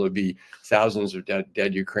it all. There'll be thousands of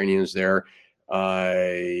dead Ukrainians there,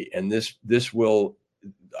 and this will,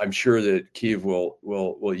 I'm sure that Kyiv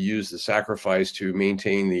will use the sacrifice to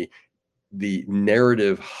maintain the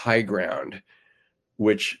narrative high ground,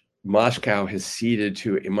 which Moscow has ceded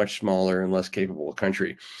to a much smaller and less capable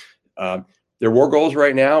country. Their war goals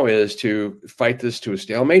right now is to fight this to a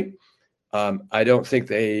stalemate. I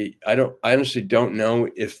honestly don't know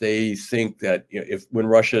if they think that if when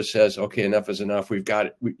Russia says, okay, enough is enough, we've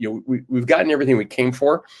gotten everything we came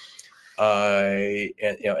for, and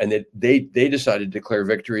that they decided to declare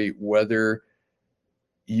victory, whether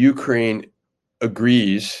Ukraine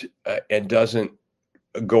agrees and doesn't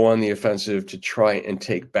go on the offensive to try and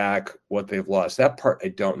take back what they've lost. That part I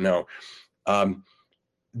don't know.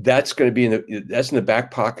 That's going to be in the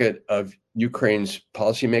back pocket of Ukraine's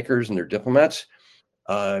policymakers and their diplomats.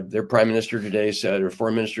 Their prime minister today said, or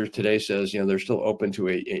foreign minister today says, they're still open to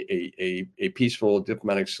a peaceful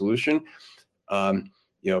diplomatic solution. Are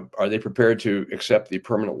they prepared to accept the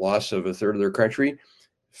permanent loss of a third of their country?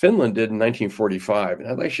 Finland did in 1945, and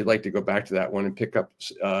I'd actually like to go back to that one and pick up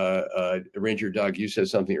Ranger Doug. You said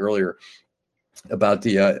something earlier about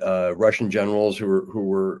the Russian generals who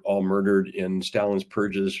were all murdered in Stalin's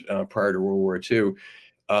purges prior to World War II.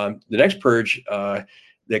 The next purge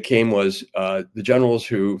that came was the generals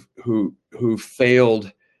who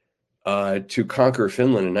failed to conquer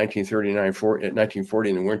Finland in 1940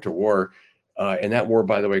 in the Winter War. And that war,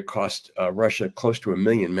 by the way, cost Russia close to 1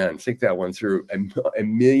 million men. Think that one through. A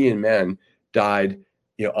million men died,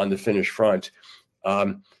 on the Finnish front.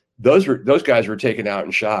 Those guys were taken out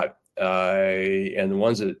and shot, and the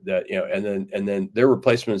ones that and then their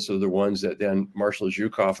replacements are the ones that then Marshal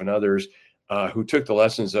Zhukov and others who took the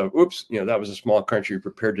lessons of, that was a small country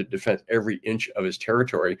prepared to defend every inch of its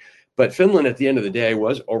territory. But Finland, at the end of the day,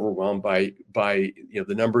 was overwhelmed by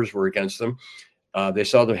the numbers were against them. They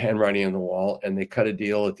saw the handwriting on the wall, and they cut a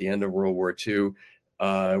deal at the end of World War II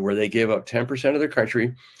where they gave up 10% of their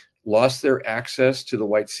country, lost their access to the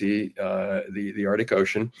White Sea, the Arctic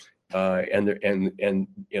Ocean, and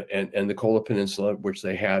the Kola Peninsula, which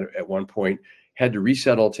they had at one point, had to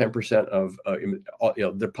resettle 10% of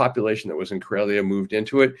the population that was in Karelia, moved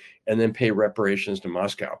into it, and then pay reparations to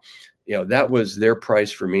Moscow. That was their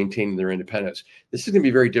price for maintaining their independence. This is going to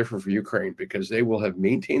be very different for Ukraine, because they will have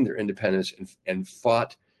maintained their independence and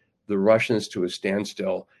fought the Russians to a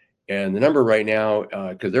standstill. And the number right now,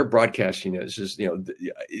 because they're broadcasting it, is just,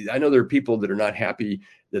 I know there are people that are not happy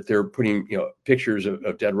that they're putting, pictures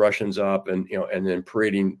of dead Russians up and then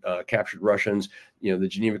parading captured Russians. The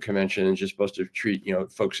Geneva Convention is just supposed to treat,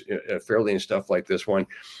 folks fairly and stuff like this one.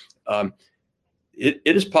 It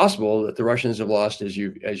is possible that the Russians have lost, as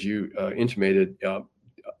you intimated,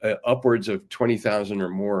 upwards of 20,000 or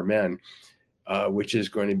more men, which is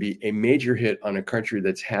going to be a major hit on a country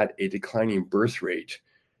that's had a declining birth rate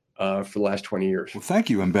for the last 20 years. Well,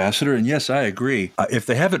 thank you, Ambassador. And yes, I agree. If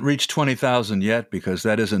they haven't reached 20,000 yet, because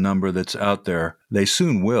that is a number that's out there, they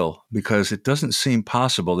soon will, because it doesn't seem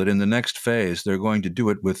possible that in the next phase they're going to do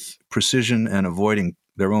it with precision and avoiding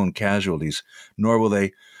their own casualties, nor will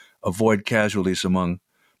they avoid casualties among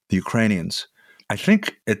the Ukrainians. I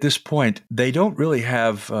think at this point, they don't really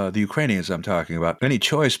have, the Ukrainians I'm talking about, any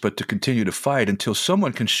choice but to continue to fight until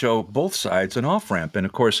someone can show both sides an off-ramp. And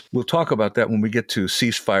of course, we'll talk about that when we get to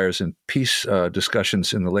ceasefires and peace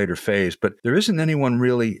discussions in the later phase. But there isn't anyone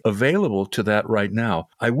really available to that right now.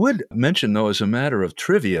 I would mention, though, as a matter of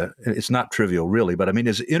trivia, it's not trivial really, but I mean,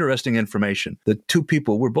 it's interesting information. The two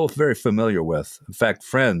people we're both very familiar with, in fact,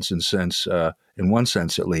 friends in one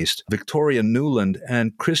sense at least, Victoria Nuland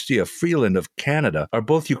and Chrystia Freeland of Canada are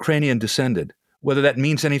both Ukrainian descended. Whether that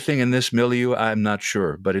means anything in this milieu, I'm not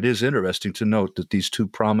sure, but it is interesting to note that these two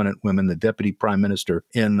prominent women, the Deputy Prime Minister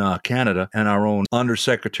in Canada and our own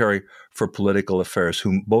Undersecretary for Political Affairs,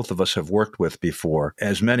 whom both of us have worked with before,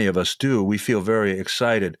 as many of us do, we feel very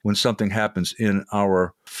excited when something happens in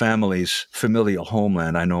our family's familial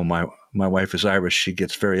homeland. I know my wife is Irish. She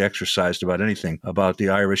gets very exercised about anything about the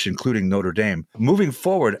Irish, including Notre Dame. Moving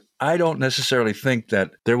forward, I don't necessarily think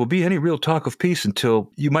that there will be any real talk of peace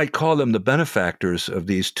until you might call them the benefactors of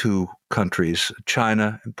these two countries,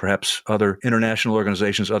 China and perhaps other international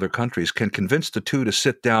organizations, other countries, can convince the two to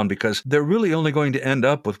sit down, because they're really only going to end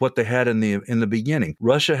up with what they had in the beginning.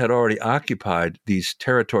 Russia had already occupied these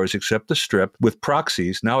territories except the Strip with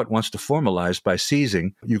proxies. Now it wants to formalize by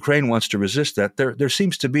seizing. Ukraine wants to resist that. There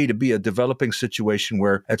seems to be a developing situation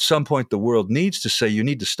where at some point the world needs to say, you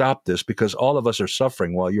need to stop this because all of us are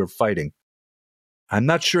suffering while you're fighting. I'm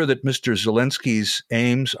not sure that Mr. Zelensky's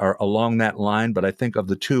aims are along that line, but I think of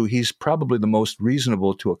the two, he's probably the most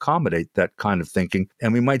reasonable to accommodate that kind of thinking.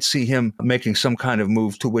 And we might see him making some kind of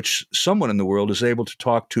move to which someone in the world is able to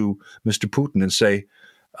talk to Mr. Putin and say,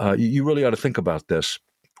 you really ought to think about this,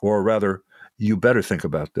 or rather, you better think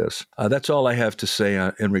about this. That's all I have to say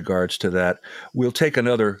in regards to that. We'll take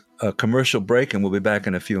another commercial break, and we'll be back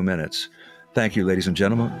in a few minutes. Thank you, ladies and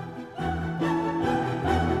gentlemen.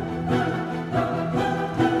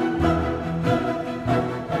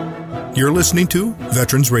 You're listening to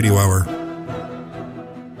Veterans Radio Hour.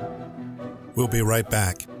 We'll be right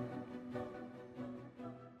back.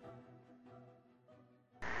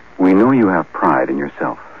 We know you have pride in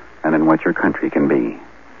yourself and in what your country can be.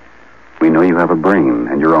 We know you have a brain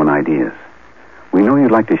and your own ideas. We know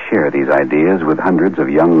you'd like to share these ideas with hundreds of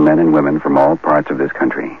young men and women from all parts of this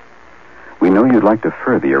country. We know you'd like to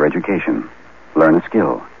further your education, learn a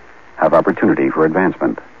skill, have opportunity for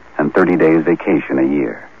advancement, and 30 days vacation a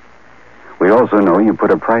year. We also know you put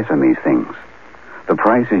a price on these things. The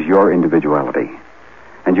price is your individuality,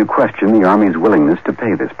 and you question the Army's willingness to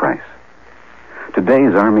pay this price.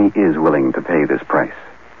 Today's Army is willing to pay this price.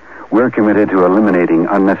 We're committed to eliminating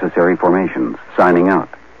unnecessary formations, signing out,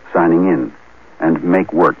 signing in, and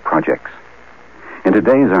make work projects. In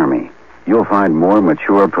today's Army, you'll find more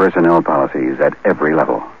mature personnel policies at every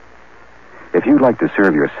level. If you'd like to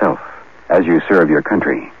serve yourself as you serve your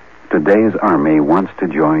country, today's Army wants to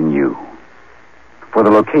join you. For the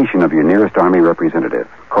location of your nearest Army representative,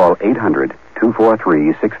 call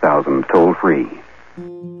 800-243-6000 toll-free.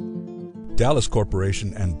 Dallas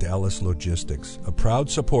Corporation and Dallas Logistics, a proud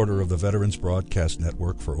supporter of the Veterans Broadcast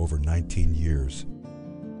Network for over 19 years.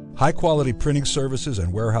 High-quality printing services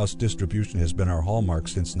and warehouse distribution has been our hallmark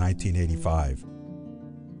since 1985.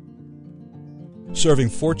 Serving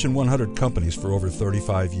Fortune 100 companies for over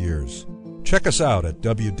 35 years. Check us out at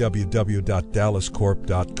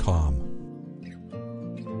www.dallascorp.com.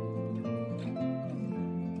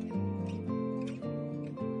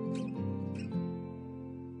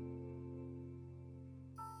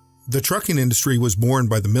 The trucking industry was born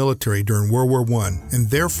by the military during World War I and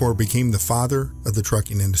therefore became the father of the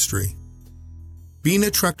trucking industry. Being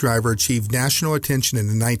a truck driver achieved national attention in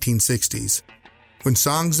the 1960s, when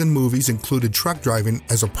songs and movies included truck driving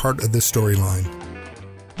as a part of the storyline.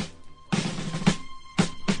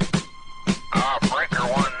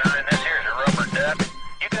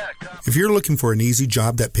 If you're looking for an easy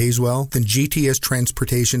job that pays well, then GTS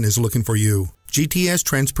Transportation is looking for you. GTS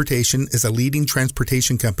Transportation is a leading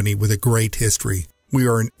transportation company with a great history. We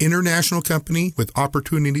are an international company with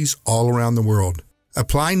opportunities all around the world.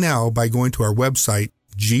 Apply now by going to our website,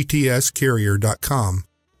 gtscarrier.com,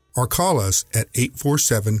 or call us at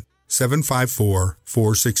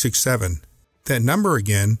 847-754-4667. That number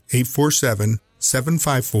again,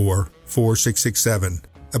 847-754-4667.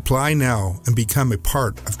 Apply now and become a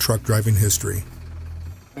part of truck driving history.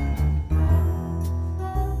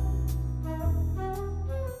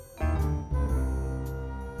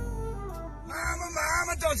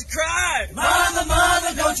 Mama, don't you cry. Mama,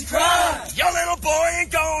 don't you cry. Your little boy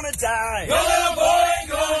ain't gonna die. Your little boy ain't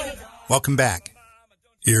gonna die. Welcome back.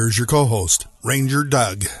 Here's your co-host, Ranger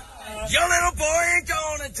Doug. Your little boy ain't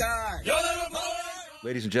gonna die. Your little boy.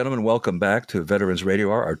 Ladies and gentlemen, welcome back to Veterans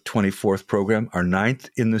Radio Hour, our 24th program, our 9th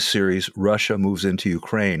in the series, Russia Moves into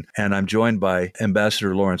Ukraine. And I'm joined by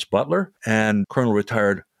Ambassador Lawrence Butler and Colonel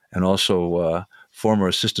Retired and also former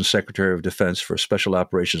Assistant Secretary of Defense for Special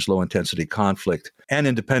Operations, Low Intensity Conflict, and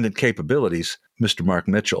Independent Capabilities, Mr. Mark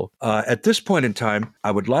Mitchell. At this point in time, I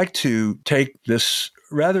would like to take this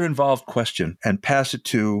rather involved question and pass it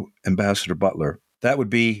to Ambassador Butler. That would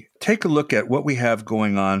be, take a look at what we have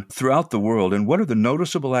going on throughout the world and what are the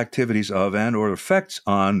noticeable activities of and or effects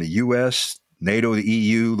on the U.S., NATO, the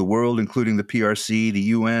EU, the world, including the PRC, the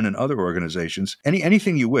UN, and other organizations.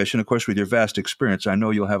 Anything you wish. And of course, with your vast experience, I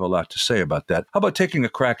know you'll have a lot to say about that. How about taking a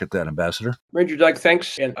crack at that, Ambassador? Ranger Doug,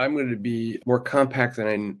 thanks. And I'm going to be more compact than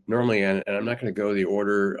I normally am, and I'm not going to go the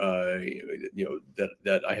order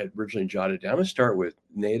that I had originally jotted down. I'm going to start with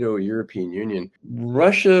NATO, European Union.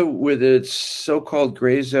 Russia, with its so-called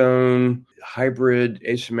gray zone, hybrid,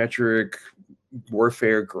 asymmetric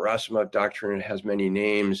warfare, Gerasimov doctrine, it has many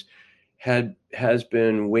names, has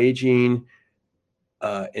been waging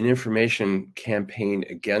an information campaign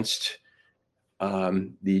against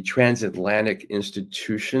the transatlantic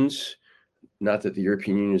institutions. Not that the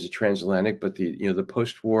European Union is a transatlantic, but the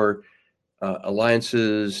post-war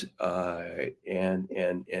alliances and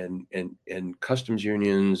customs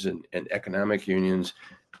unions and economic unions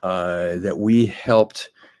that we helped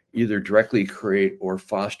either directly create or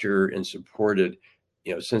foster and supported,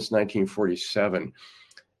 since 1947.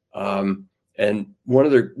 And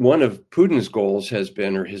one of Putin's goals has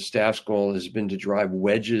been, or his staff's goal has been, to drive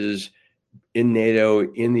wedges in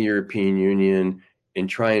NATO, in the European Union, and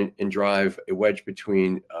try and drive a wedge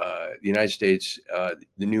between the United States,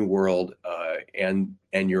 the New World, and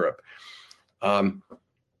Europe. I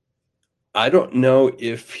don't know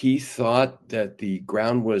if he thought that the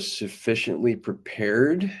ground was sufficiently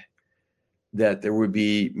prepared, that there would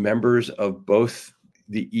be members of both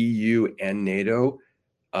the EU and NATO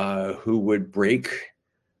who would break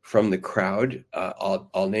from the crowd.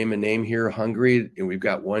 I'll name a name here, Hungary, and we've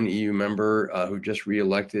got one EU member who just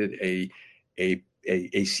reelected a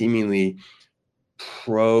seemingly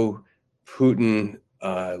pro-Putin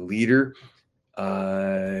leader,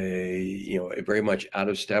 very much out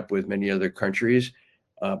of step with many other countries.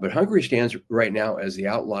 But Hungary stands right now as the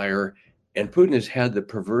outlier, and Putin has had the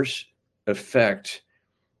perverse effect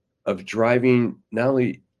of driving not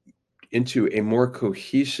only into a more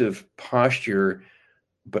cohesive posture,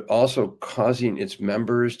 but also causing its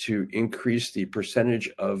members to increase the percentage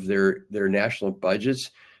of their national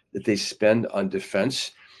budgets that they spend on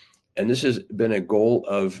defense. And this has been a goal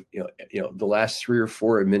of the last 3 or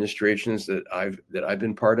 4 administrations that I've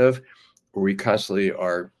been part of, where we constantly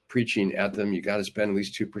are preaching at them, you got to spend at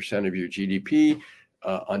least 2% of your GDP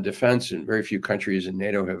on defense, and very few countries in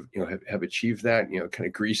NATO have achieved that. Kind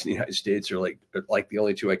of Greece and the United States are like the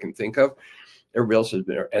only 2 I can think of. Everybody else has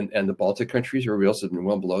been, and the Baltic countries, everybody else has been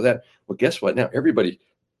well below that. Well, guess what? Now everybody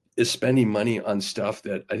is spending money on stuff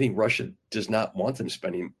that I think Russia does not want them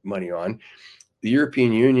spending money on. The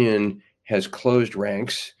European Union has closed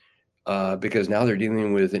ranks because now they're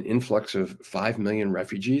dealing with an influx of 5 million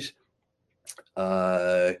refugees.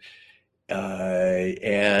 And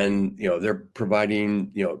they're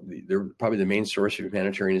providing, they're probably the main source of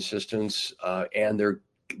humanitarian assistance, and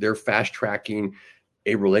they're fast tracking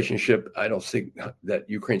a relationship. I don't think that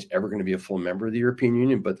Ukraine's ever going to be a full member of the European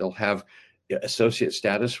Union, but they'll have associate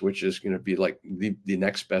status, which is going to be like the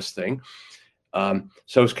next best thing.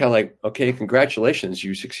 So it's kind of like, okay, congratulations,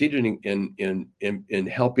 you succeeded in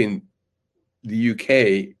helping the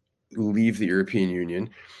UK leave the European Union,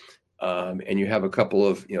 and you have a couple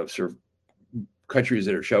of sort of countries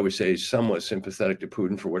that are, shall we say, somewhat sympathetic to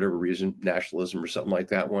Putin for whatever reason, nationalism or something like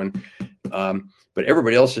that one. But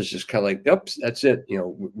everybody else is just kind of like, yep, that's it.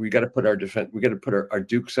 We got to put our we got to put our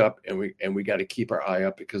dukes up, and we got to keep our eye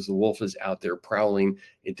up because the wolf is out there prowling.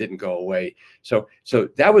 It didn't go away. So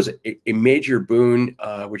that was a major boon,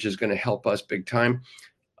 which is going to help us big time.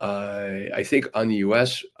 I think on the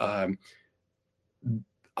U.S.,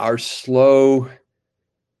 our slow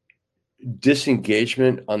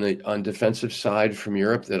disengagement on defensive side from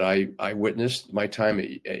Europe that I witnessed my time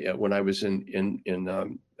when I was in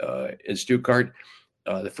Stuttgart.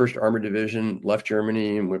 The First Armored Division left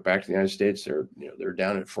Germany and went back to the United States. They're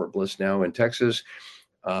down at Fort Bliss now in Texas.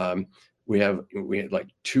 We had like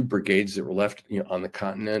 2 brigades that were left on the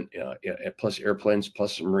continent, plus airplanes,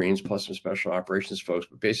 plus some Marines, plus some special operations folks.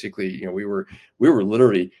 But basically, we were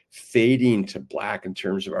literally fading to black in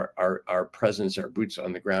terms of our presence, our boots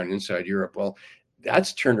on the ground inside Europe. Well,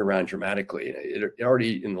 that's turned around dramatically. It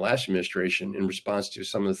already in the last administration, in response to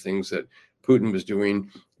some of the things that Putin was doing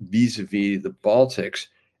vis-a-vis the Baltics.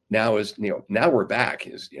 Now we're back,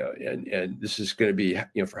 and this is going to be,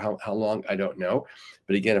 for how long, I don't know.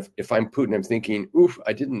 But again, if I'm Putin, I'm thinking, oof,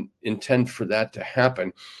 I didn't intend for that to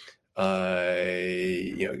happen.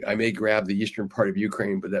 I may grab the eastern part of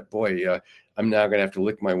Ukraine, but I'm now going to have to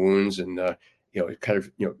lick my wounds and,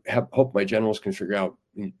 hope my generals can figure out,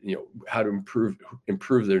 how to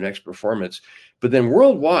improve their next performance. But then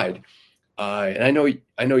worldwide, and I know you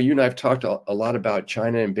and I have talked a lot about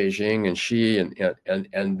China and Beijing and Xi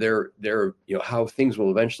and their how things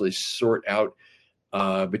will eventually sort out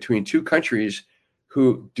between 2 countries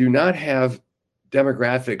who do not have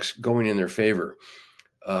demographics going in their favor.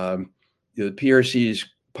 The PRC's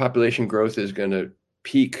population growth is going to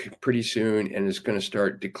peak pretty soon, and it's going to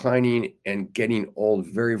start declining and getting old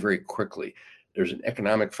very, very quickly. There's an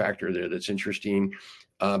economic factor there that's interesting,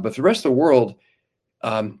 but the rest of the world.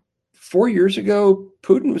 4 years ago,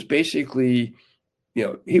 Putin was basically,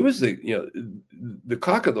 he was the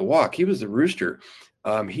cock of the walk. He was the rooster.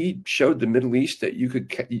 He showed the Middle East that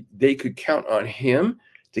they could count on him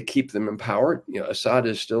to keep them in power. Assad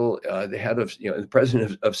is still the head of, the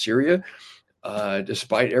president of Syria,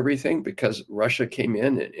 despite everything, because Russia came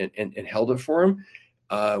in and held it for him.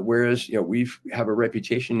 Whereas, we have a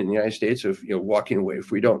reputation in the United States of, walking away if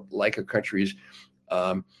we don't like a country's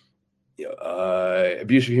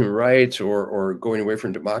abuse of human rights or going away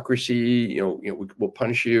from democracy. We'll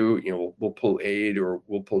punish you. We'll pull aid or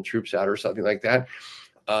we'll pull troops out or something like that.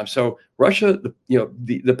 So Russia,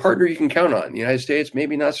 the partner you can count on. The United States,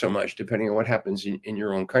 maybe not so much, depending on what happens in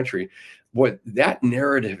your own country. But that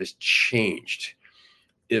narrative has changed.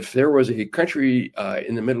 If there was a country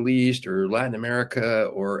in the Middle East or Latin America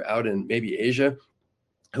or out in maybe Asia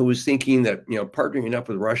who was thinking that, partnering up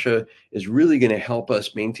with Russia is really going to help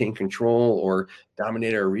us maintain control or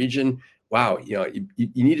dominate our region, wow, you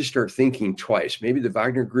need to start thinking twice. Maybe the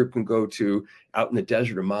Wagner Group can go out in the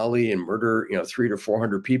desert of Mali and murder, 300 to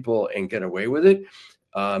 400 people and get away with it.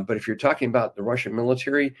 But if you're talking about the Russian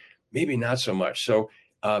military, maybe not so much. So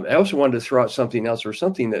I also wanted to throw out something else, or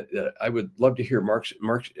something that I would love to hear Mark's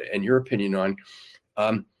and your opinion on.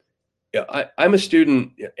 I'm a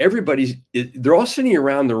student. They're all sitting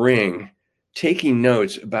around the ring taking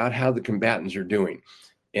notes about how the combatants are doing.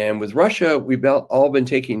 And with Russia, we've all been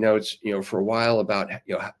taking notes, for a while about,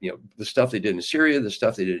 the stuff they did in Syria, the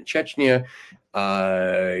stuff they did in Chechnya,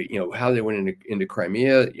 how they went into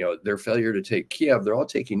Crimea, their failure to take Kiev. They're all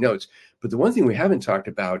taking notes. But the one thing we haven't talked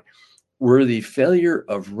about were the failure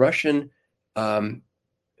of Russian weapon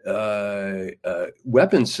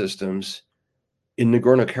systems in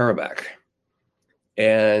Nagorno-Karabakh,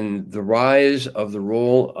 and the rise of the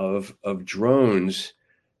role of drones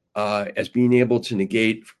as being able to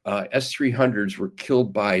negate. S-300s were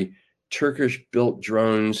killed by Turkish-built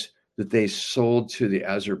drones that they sold to the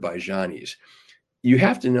Azerbaijanis. You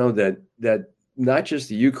have to know that not just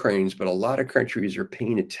the Ukrainians, but a lot of countries are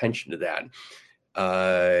paying attention to that.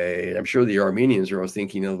 I'm sure the Armenians are all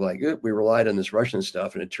thinking of we relied on this Russian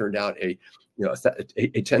stuff, and it turned out a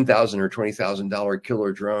 $10,000 or $20,000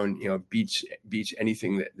 killer drone, beats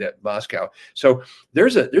anything that Moscow. So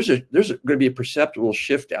there's going to be a perceptible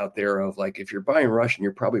shift out there of if you're buying Russian,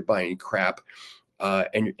 you're probably buying crap,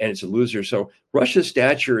 and it's a loser. So Russia's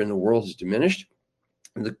stature in the world has diminished.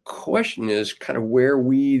 And the question is kind of where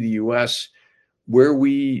we, the U.S., where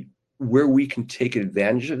we can take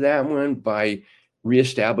advantage of that one by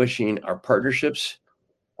reestablishing our partnerships,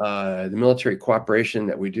 the military cooperation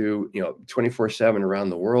that we do, 24/7 around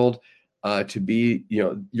the world, to be,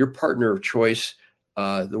 your partner of choice,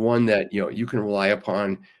 the one that, you can rely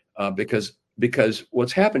upon, because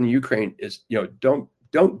what's happened in Ukraine is, don't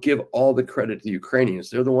don't give all the credit to the Ukrainians.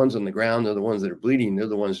 They're the ones on the ground. They're the ones that are bleeding. They're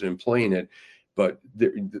the ones that are employing it. But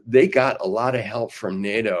they got a lot of help from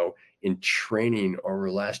NATO in training over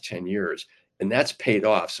the last 10 years. And that's paid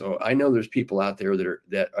off. So I know there's people out there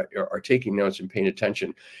that are taking notes and paying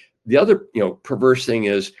attention. The other, perverse thing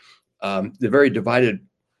is the very divided,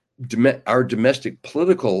 our domestic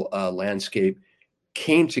political landscape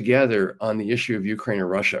came together on the issue of Ukraine and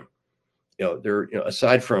Russia.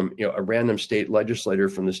 Aside from a random state legislator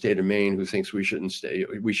from the state of Maine who thinks we shouldn't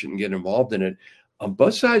get involved in it, on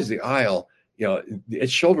both sides of the aisle,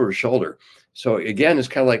 it's shoulder to shoulder. So again, it's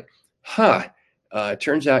kind of like, it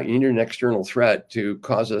turns out you need an external threat to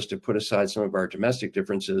cause us to put aside some of our domestic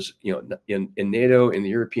differences, in NATO, in the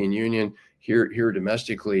European Union, here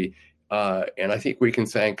domestically. And I think we can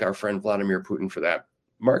thank our friend Vladimir Putin for that.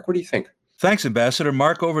 Mark, what do you think? Thanks, Ambassador.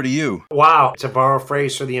 Mark, over to you. Wow. To borrow a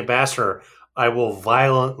phrase for the ambassador, I will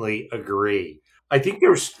violently agree. I think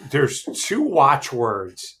there's two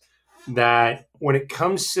watchwords that when it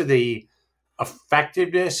comes to the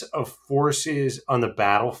effectiveness of forces on the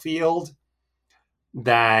battlefield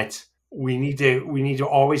that we need to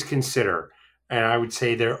always consider. And I would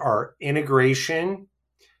say there are integration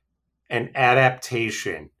and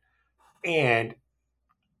adaptation. And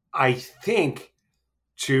I think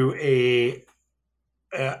to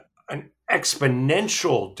an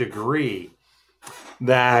exponential degree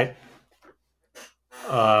that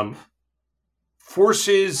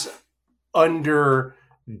forces under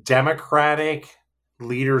democratic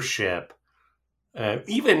leadership,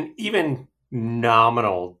 even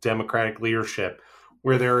nominal democratic leadership,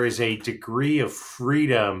 where there is a degree of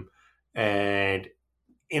freedom and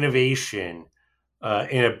innovation,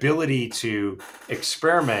 an ability to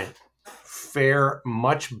experiment, fare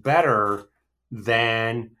much better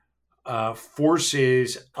than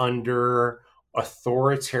forces under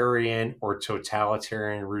authoritarian or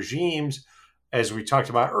totalitarian regimes, as we talked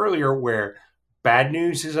about earlier, where bad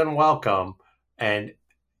news is unwelcome and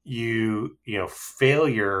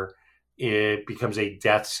failure, it becomes a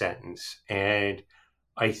death sentence. And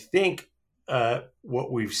I think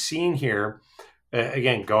what we've seen here,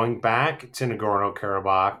 again, going back to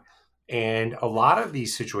Nagorno-Karabakh, and a lot of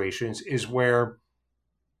these situations is where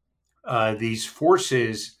these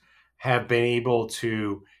forces have been able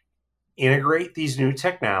to integrate these new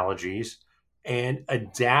technologies and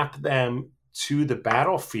adapt them to the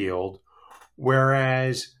battlefield,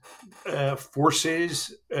 whereas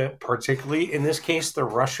forces, particularly in this case, the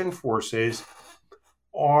Russian forces,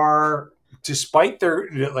 are, despite their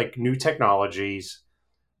new technologies,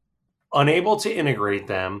 unable to integrate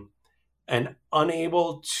them and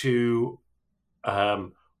unable to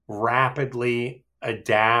rapidly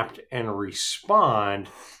adapt and respond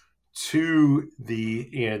to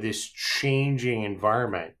this changing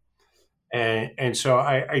environment. And so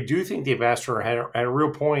I do think the ambassador had a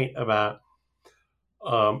real point about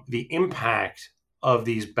the impact of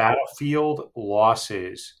these battlefield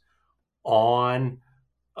losses on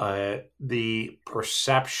the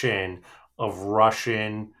perception of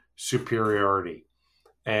Russian superiority.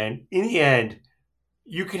 And in the end,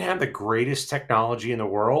 you can have the greatest technology in the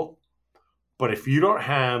world, but if you don't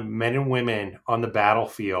have men and women on the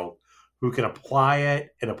battlefield who can apply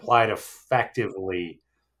it effectively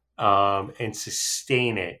and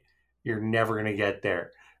sustain it, you're never going to get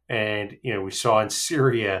there. And we saw in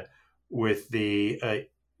Syria with the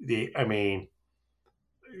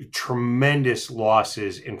tremendous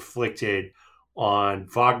losses inflicted on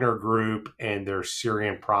Wagner Group and their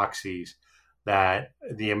Syrian proxies, that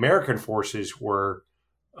the American forces were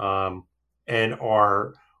and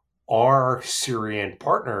our Syrian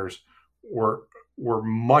partners were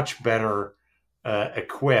much better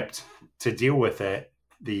equipped to deal with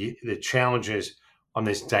the challenges on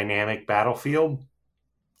this dynamic battlefield.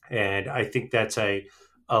 And I think that's a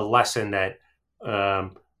lesson that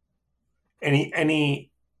anybody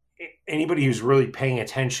who's really paying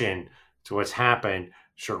attention to what's happened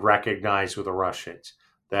should recognize with the Russians,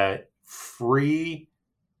 that free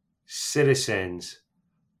citizens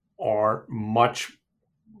are much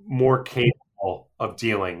more capable of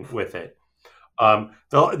dealing with it. The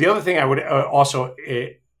other thing I would also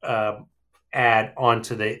add on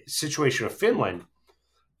to the situation of Finland,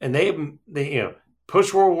 and they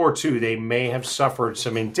post World War II, they may have suffered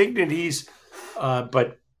some indignities,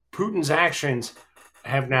 but Putin's actions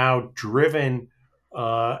have now driven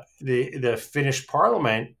the Finnish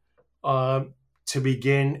parliament to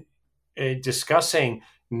begin discussing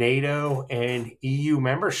NATO and EU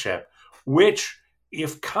membership, which,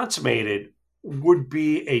 if consummated, would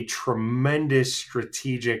be a tremendous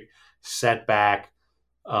strategic setback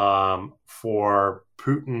for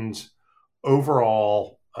Putin's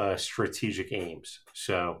overall strategic aims.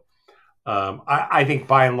 So I think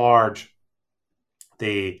by and large,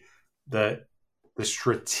 the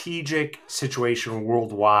strategic situation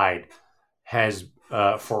worldwide has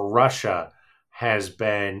for Russia has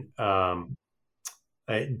been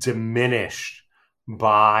diminished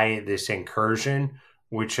by this incursion,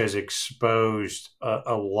 which has exposed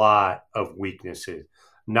a lot of weaknesses,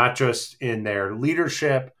 not just in their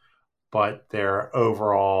leadership, but their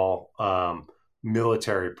overall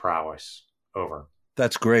military prowess. Over.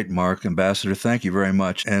 That's great, Mark. Ambassador, thank you very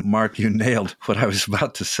much. And Mark, you nailed what I was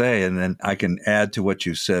about to say, and then I can add to what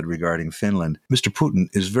you said regarding Finland. Mr. Putin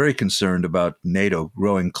is very concerned about NATO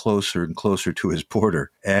growing closer and closer to his border.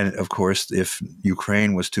 And of course, if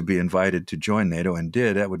Ukraine was to be invited to join NATO and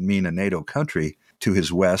did, that would mean a NATO country to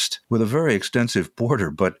his west with a very extensive border.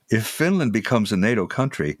 But if Finland becomes a NATO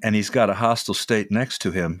country and he's got a hostile state next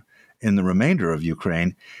to him in the remainder of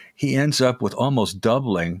Ukraine, he ends up with almost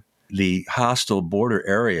doubling the hostile border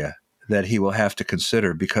area that he will have to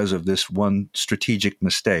consider because of this one strategic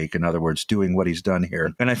mistake. In other words, doing what he's done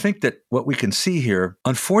here. And I think that what we can see here,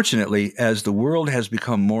 unfortunately, as the world has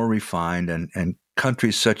become more refined and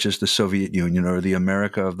countries such as the Soviet Union or the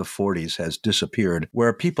America of the 40s has disappeared,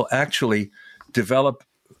 where people actually develop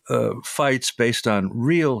fights based on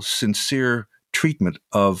real, sincere treatment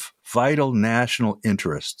of vital national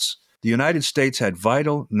interests. The United States had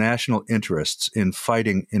vital national interests in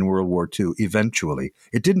fighting in World War II eventually.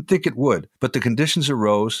 It didn't think it would, but the conditions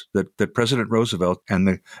arose that President Roosevelt and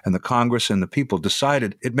the Congress and the people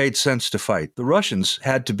decided it made sense to fight. The Russians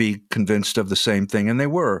had to be convinced of the same thing, and they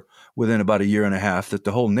were within about a year and a half, that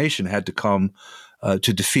the whole nation had to come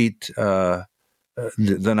to defeat the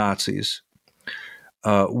Nazis.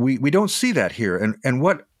 We don't see that here. And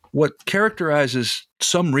what characterizes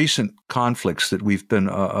some recent conflicts that we've been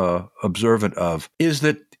observant of is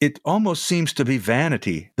that it almost seems to be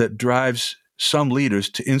vanity that drives some leaders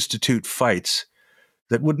to institute fights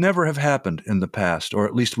that would never have happened in the past, or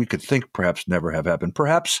at least we could think perhaps never have happened.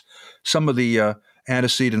 Perhaps some of the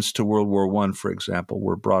antecedents to World War I, for example,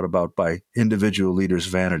 were brought about by individual leaders'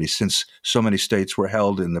 vanity, since so many states were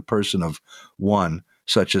held in the person of one,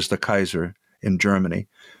 such as the Kaiser in Germany.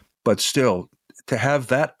 But still, to have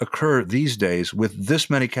that occur these days with this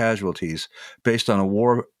many casualties based on a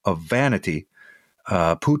war of vanity,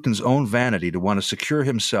 Putin's own vanity to want to secure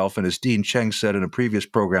himself, and as Dean Cheng said in a previous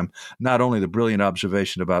program, not only the brilliant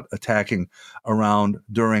observation about attacking around,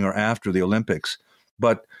 during, or after the Olympics,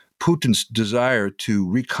 but Putin's desire to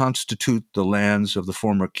reconstitute the lands of the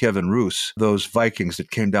former Kievan Rus, those Vikings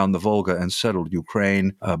that came down the Volga and settled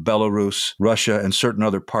Ukraine, Belarus, Russia, and certain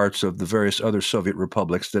other parts of the various other Soviet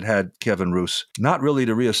republics that had Kievan Rus, not really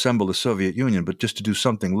to reassemble the Soviet Union, but just to do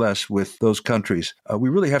something less with those countries. We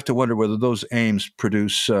really have to wonder whether those aims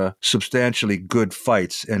produce substantially good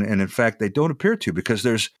fights. And in fact, they don't appear to, because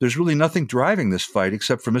there's really nothing driving this fight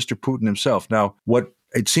except for Mr. Putin himself. Now, what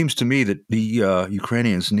it seems to me that the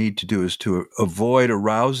Ukrainians need to do is to avoid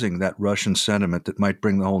arousing that Russian sentiment that might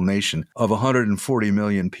bring the whole nation of 140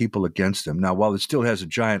 million people against them. Now, while it still has a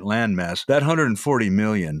giant landmass, that 140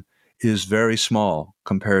 million is very small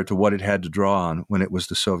compared to what it had to draw on when it was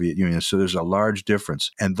the Soviet Union. So there's a large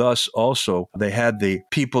difference. And thus, also, they had the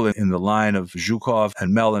people in the line of Zhukov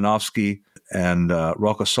and Malinovsky and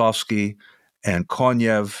Rokossovsky and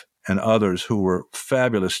Konev and others who were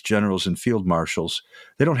fabulous generals and field marshals.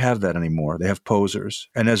 They don't have that anymore. They have posers.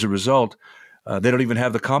 And as a result, they don't even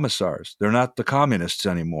have the commissars. They're not the communists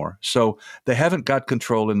anymore. So they haven't got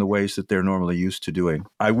control in the ways that they're normally used to doing.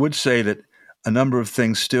 I would say that a number of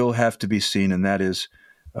things still have to be seen, and that is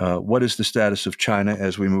what is the status of China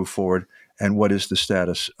as we move forward, and what is the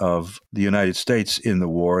status of the United States in the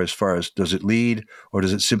war, as far as does it lead or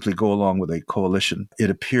does it simply go along with a coalition?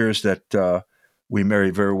 It appears that we may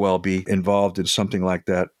very well be involved in something like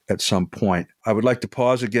that at some point. I would like to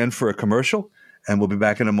pause again for a commercial, and we'll be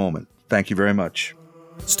back in a moment. Thank you very much.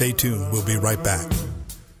 Stay tuned. We'll be right back.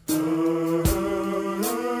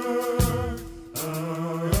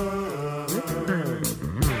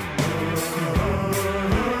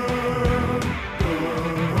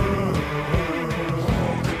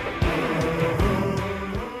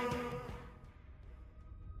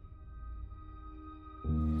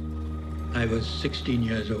 I was 16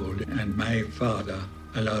 years old, and my father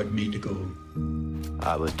allowed me to go.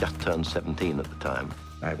 I was just turned 17 at the time.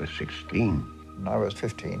 I was 16. I was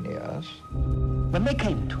 15 years. When they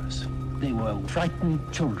came to us, they were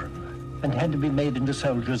frightened children and had to be made into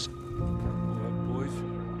soldiers. Well, boys,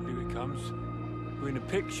 here it comes. We're in the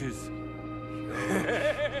pictures.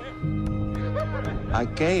 I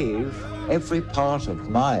gave every part of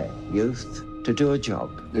my youth to do a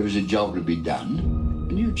job. There was a job to be done,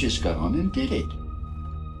 and you just got on and did it.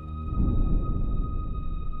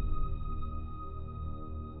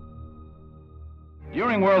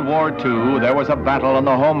 During World War II, there was a battle on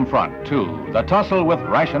the home front, too. The tussle with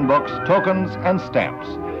ration books, tokens, and stamps.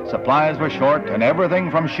 Supplies were short, and everything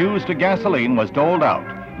from shoes to gasoline was doled out.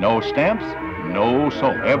 No stamps, no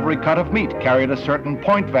soap. Every cut of meat carried a certain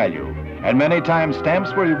point value, and many times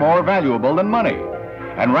stamps were more valuable than money.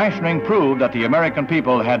 And rationing proved that the American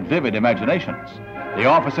people had vivid imaginations. The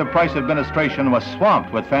Office of Price Administration was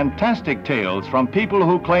swamped with fantastic tales from people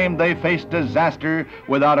who claimed they faced disaster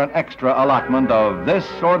without an extra allotment of this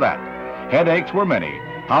or that. Headaches were many.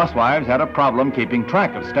 Housewives had a problem keeping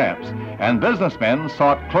track of stamps, and businessmen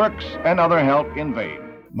sought clerks and other help in vain.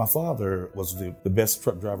 My father was the best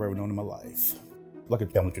truck driver I've ever known in my life, like a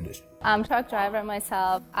family tradition. I'm a truck driver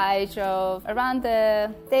myself. I drove around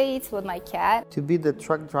the States with my cat. To be the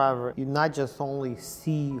truck driver, you not just only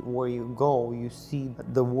see where you go, you see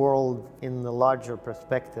the world in the larger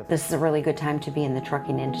perspective. This is a really good time to be in the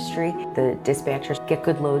trucking industry. The dispatchers get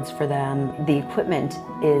good loads for them. The equipment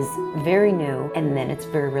is very new, and then it's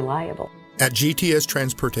very reliable. At GTS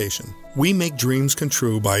Transportation, we make dreams come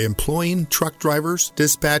true by employing truck drivers,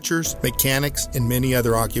 dispatchers, mechanics, and many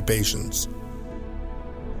other occupations.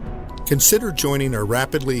 Consider joining our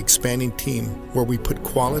rapidly expanding team where we put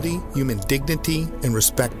quality, human dignity, and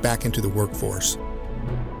respect back into the workforce.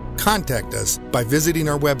 Contact us by visiting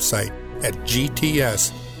our website at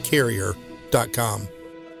gtscarrier.com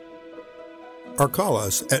or call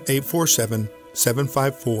us at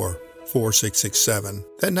 847-754-4667.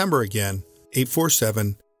 That number again,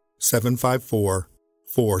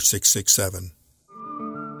 847-754-4667.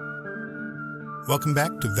 Welcome back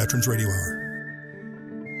to Veterans Radio Hour.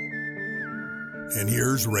 And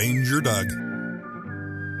here's Ranger Doug.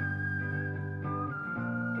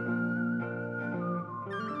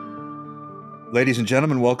 Ladies and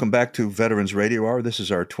gentlemen, welcome back to Veterans Radio Hour. This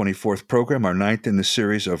is our 24th program, our 9th in the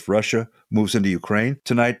series of Russia Moves into Ukraine.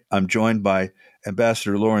 Tonight, I'm joined by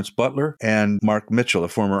Ambassador Lawrence Butler and Mark Mitchell, a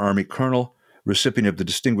former Army colonel, recipient of the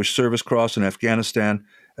Distinguished Service Cross in Afghanistan,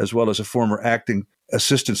 as well as a former acting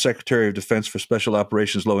Assistant Secretary of Defense for Special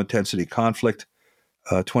Operations Low Intensity Conflict,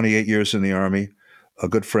 28 years in the Army, a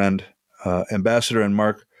good friend. Ambassador and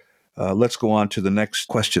Mark, let's go on to the next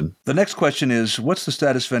question. The next question is, what's the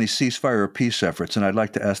status of any ceasefire or peace efforts? And I'd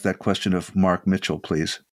like to ask that question of Mark Mitchell,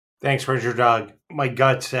 please. Thanks, Ranger Doug. My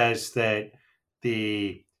gut says that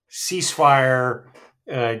the ceasefire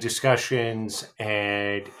discussions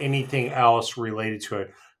and anything else related to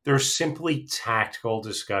it, they're simply tactical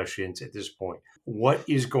discussions at this point. What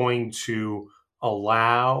is going to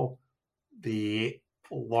allow the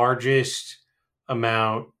largest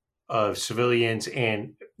amount of civilians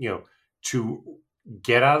and, to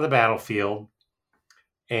get out of the battlefield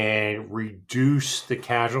and reduce the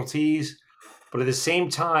casualties. But at the same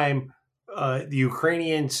time, the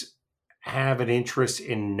Ukrainians have an interest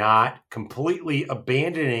in not completely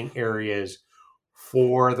abandoning areas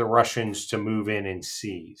for the Russians to move in and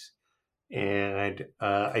seize. And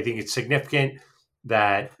I think it's significant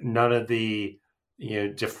that none of the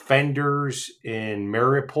defenders in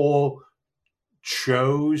Mariupol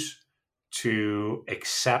chose to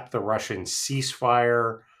accept the Russian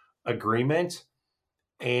ceasefire agreement.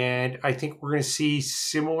 And I think we're going to see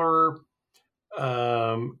similar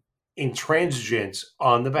intransigence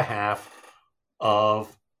on the behalf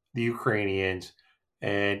of the Ukrainians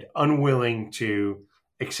and unwilling to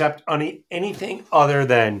accept anything other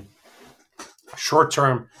than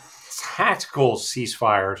short-term tactical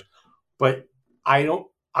ceasefires. But I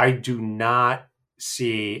do not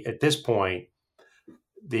see at this point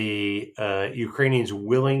the Ukrainians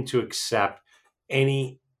willing to accept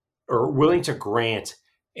any or willing to grant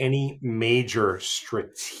any major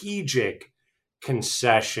strategic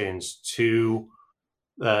concessions to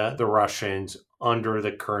the Russians under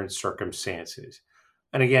the current circumstances.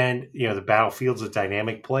 And again, the battlefield's a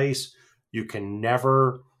dynamic place. You can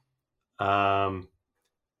never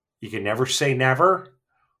say never,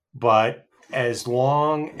 but as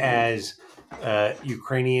long as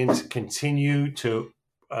Ukrainians continue to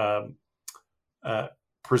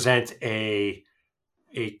present a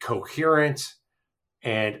coherent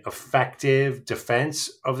and effective defense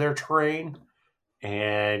of their terrain,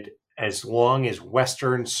 and as long as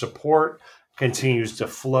Western support continues to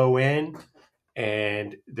flow in,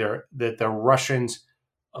 and that the Russians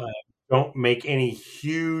don't make any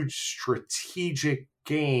huge strategic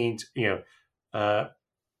gains,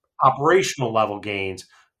 operational level gains,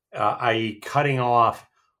 i.e. cutting off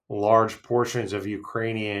large portions of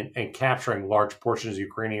Ukrainian and capturing large portions of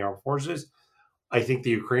Ukrainian armed forces, I think the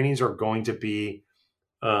Ukrainians are going to be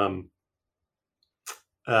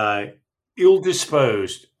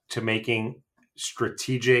ill-disposed to making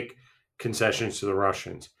strategic concessions to the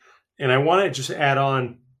Russians. And I want to just add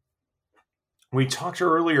on, we talked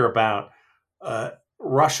earlier about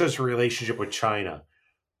Russia's relationship with China.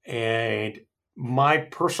 And my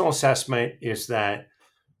personal assessment is that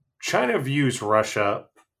China views Russia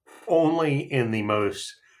only in the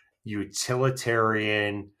most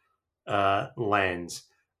utilitarian lens.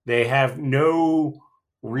 They have no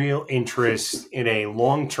real interest in a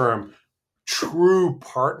long-term true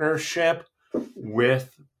partnership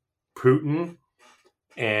with Putin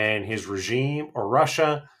and his regime or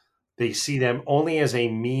Russia. They see them only as a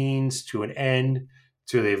means to an end,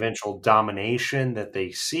 to the eventual domination that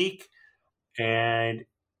they seek. And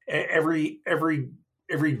every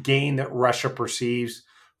gain that Russia perceives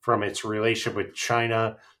from its relationship with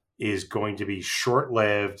China is going to be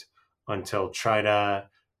short-lived until China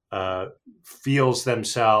feels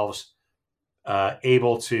themselves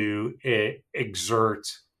able to exert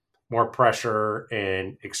more pressure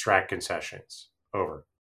and extract concessions. Over.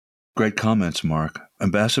 Great comments, Mark.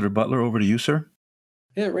 Ambassador Butler, over to you, sir.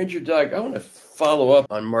 Yeah, Ranger Doug, I want to follow up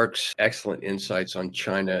on Mark's excellent insights on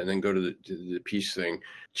China and then go to the peace thing.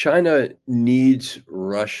 China needs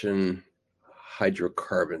Russian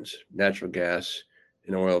hydrocarbons, natural gas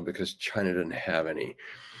and oil, because China doesn't have any.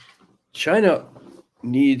 China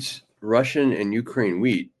needs Russian and Ukraine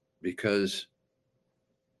wheat because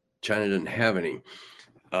China doesn't have any.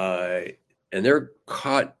 And they're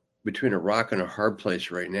caught between a rock and a hard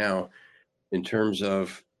place right now in terms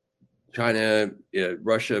of China.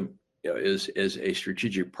 Russia is a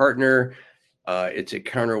strategic partner. It's a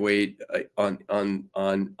counterweight on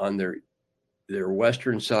their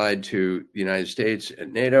western side to the United States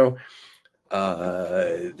and NATO.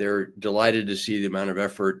 They're delighted to see the amount of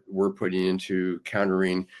effort we're putting into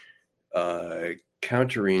countering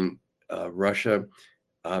Russia.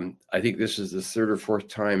 I think this is the third or fourth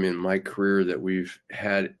time in my career that we've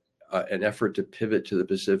had an effort to pivot to the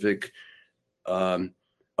Pacific,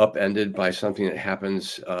 upended by something that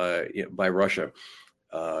happens by Russia.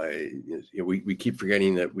 We keep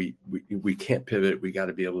forgetting that we can't pivot. We got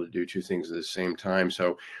to be able to do two things at the same time.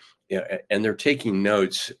 So, and they're taking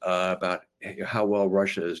notes about how well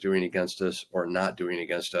Russia is doing against us or not doing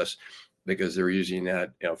against us, because they're using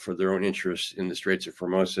that for their own interests in the Straits of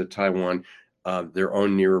Formosa, Taiwan, their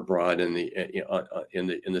own near abroad in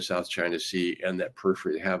the South China Sea and that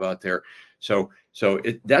periphery they have out there. So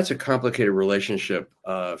that's a complicated relationship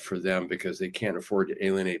for them, because they can't afford to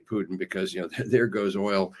alienate Putin, because there goes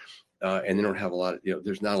oil, and they don't have a lot of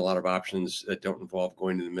there's not a lot of options that don't involve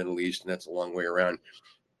going to the Middle East, and that's a long way around.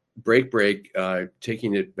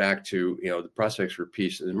 Taking it back to the prospects for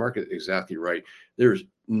peace. And Mark is exactly right. There's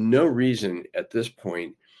no reason at this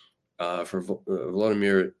point for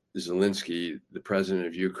Volodymyr Zelensky, the president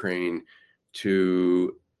of Ukraine,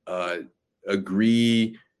 to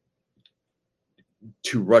agree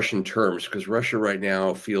to Russian terms, because Russia right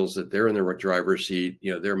now feels that they're in the driver's seat.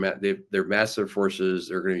 They're massive forces.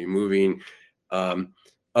 They're going to be moving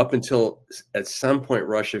up until at some point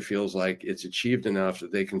Russia feels like it's achieved enough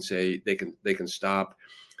that they can say they can stop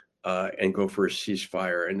and go for a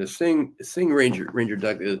ceasefire. And the thing, Ranger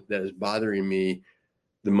Doug, that is bothering me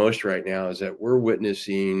the most right now is that we're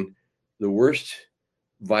witnessing the worst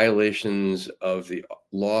violations of the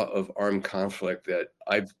law of armed conflict that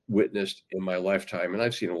I've witnessed in my lifetime. And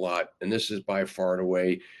I've seen a lot. And this is by far and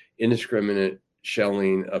away indiscriminate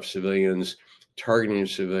shelling of civilians, targeting of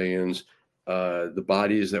civilians, the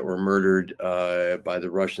bodies that were murdered by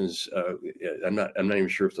the Russians. I'm not even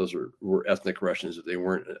sure if those were ethnic Russians, if they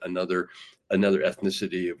weren't another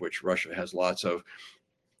ethnicity of which Russia has lots of,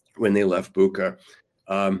 when they left Bucha.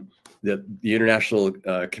 The International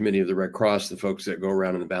Committee of the Red Cross, the folks that go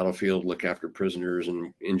around in the battlefield, look after prisoners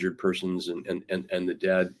and injured persons and the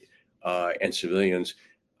dead and civilians,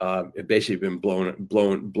 have basically been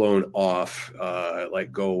blown off,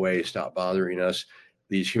 like, go away, stop bothering us.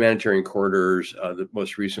 These humanitarian corridors, the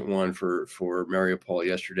most recent one for Mariupol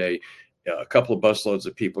yesterday, a couple of busloads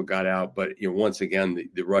of people got out, but once again,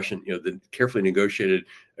 the Russian, the carefully negotiated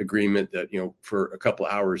agreement that for a couple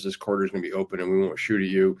of hours this corridor is going to be open and we won't shoot at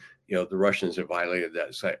you. The Russians have violated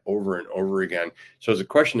that site over and over again. So it's a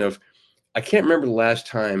question of, I can't remember the last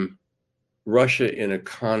time Russia in a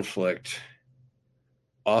conflict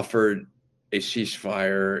offered a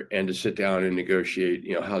ceasefire and to sit down and negotiate,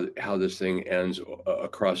 how this thing ends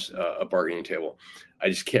across a bargaining table. I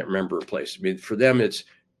just can't remember a place. I mean, for them, it's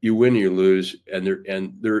you win or you lose, and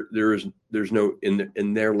there's no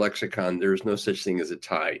in their lexicon, there's no such thing as a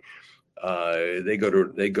tie. They go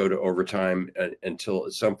to overtime until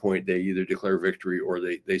at some point they either declare victory or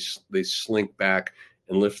they slink back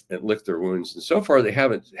and lick their wounds. And so far they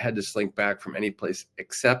haven't had to slink back from any place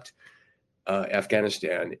except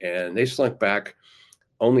Afghanistan, and they slunk back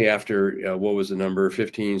only after what was the number,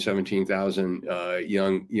 17,000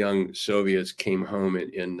 young Soviets came home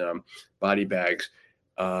in body bags,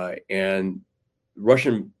 and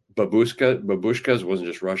Russian babushkas wasn't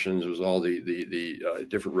just Russians; it was all the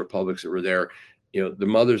different republics that were there. The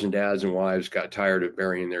mothers and dads and wives got tired of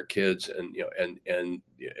burying their kids, and and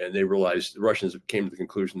they realized the Russians came to the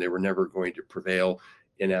conclusion they were never going to prevail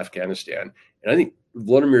in Afghanistan. And I think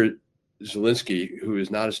Vladimir Zelensky, who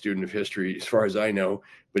is not a student of history as far as I know,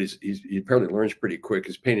 but he apparently learns pretty quick,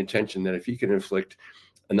 is paying attention that if he can inflict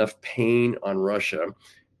enough pain on Russia,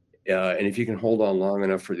 and if you can hold on long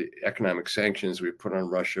enough for the economic sanctions we put on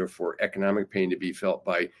Russia for economic pain to be felt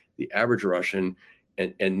by the average Russian,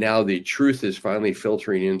 and now the truth is finally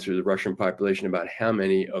filtering in through the Russian population about how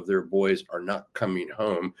many of their boys are not coming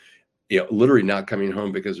home, literally not coming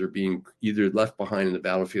home because they're being either left behind in the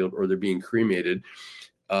battlefield or they're being cremated.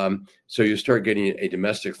 So you start getting a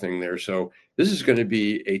domestic thing there. So this is going to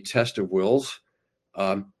be a test of wills.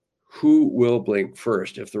 Who will blink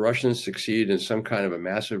first? If the Russians succeed in some kind of a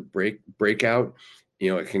massive breakout,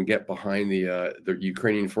 it can get behind the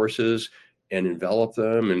Ukrainian forces and envelop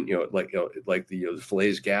them, and like the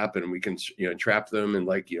Falaise Gap, and we can trap them, and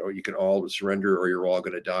you can all surrender or you're all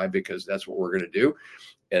going to die, because that's what we're going to do.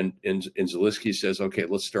 And Zelensky says, okay,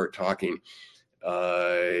 let's start talking.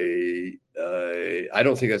 I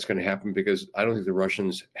don't think that's going to happen, because I don't think the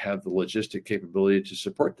Russians have the logistic capability to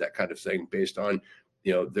support that kind of thing based on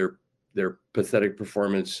their pathetic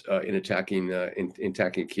performance in attacking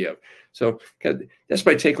Kiev. So that's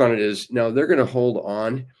my take on it. Is now they're going to hold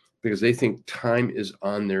on because they think time is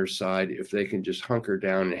on their side if they can just hunker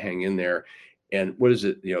down and hang in there. And what is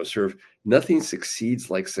it? Sort of nothing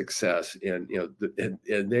succeeds like success, and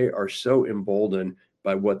and they are so emboldened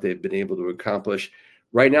by what they've been able to accomplish.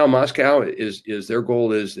 Right now, Moscow is their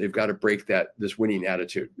goal is they've got to break this winning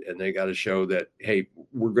attitude, and they got to show that, hey,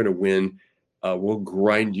 we're going to win. We'll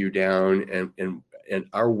grind you down, and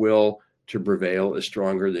our will to prevail is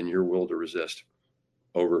stronger than your will to resist.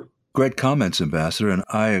 Over. Great comments, Ambassador, and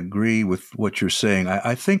I agree with what you're saying.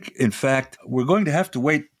 I think, in fact, we're going to have to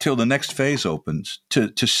wait till the next phase opens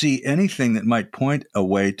to see anything that might point a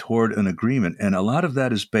way toward an agreement. And a lot of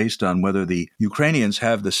that is based on whether the Ukrainians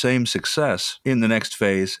have the same success in the next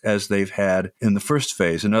phase as they've had in the first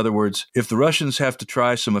phase. In other words, if the Russians have to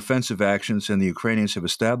try some offensive actions and the Ukrainians have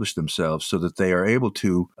established themselves so that they are able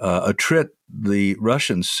to attrit the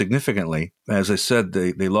Russians significantly. As I said,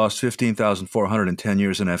 they lost 15,410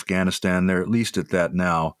 years in Afghanistan. They're at least at that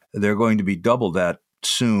now. They're going to be double that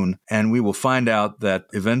soon. And we will find out that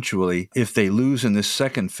eventually, if they lose in this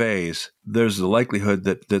second phase, there's the likelihood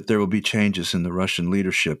that there will be changes in the Russian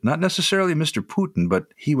leadership. Not necessarily Mr. Putin, but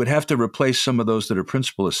he would have to replace some of those that are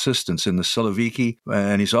principal assistants in the Siloviki.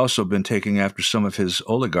 And he's also been taking after some of his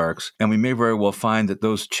oligarchs. And we may very well find that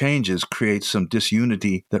those changes create some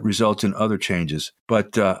disunity that results in other changes.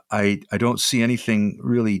 But I don't see anything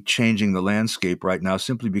really changing the landscape right now,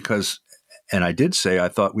 simply because, and I did say I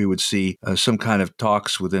thought we would see some kind of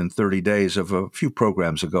talks within 30 days of a few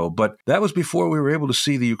programs ago. But that was before we were able to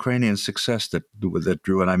see the Ukrainian success that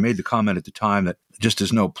drew. And I made the comment at the time that just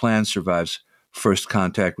as no plan survives first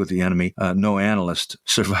contact with the enemy, no analyst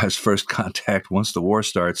survives first contact once the war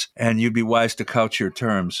starts. And you'd be wise to couch your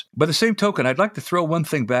terms. By the same token, I'd like to throw one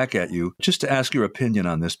thing back at you, just to ask your opinion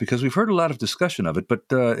on this, because we've heard a lot of discussion of it, but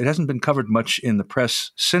it hasn't been covered much in the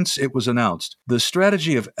press since it was announced. The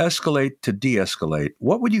strategy of escalate to de-escalate.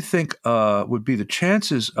 What would you think would be the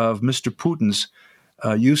chances of Mr. Putin's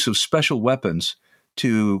use of special weapons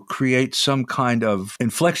to create some kind of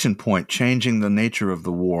inflection point, changing the nature of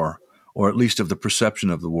the war, or at least of the perception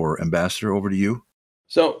of the war? Ambassador, over to you.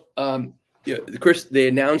 So, Chris, they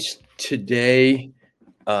announced today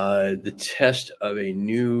the test of a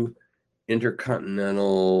new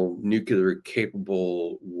intercontinental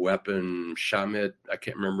nuclear-capable weapon, Shamit. I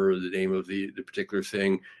can't remember the name of the particular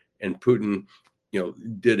thing. And Putin,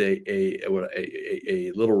 did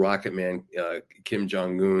a little rocket man, Kim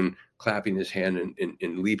Jong-un, clapping his hand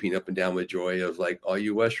and leaping up and down with joy of like, all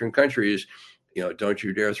you Western countries, don't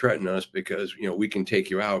you dare threaten us, because, we can take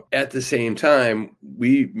you out. At the same time,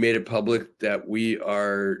 we made it public that we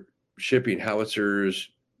are shipping howitzers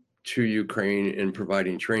to Ukraine and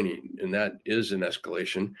providing training. And that is an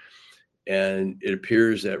escalation. And it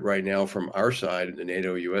appears that right now from our side, the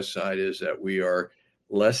NATO US side, is that we are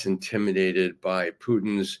less intimidated by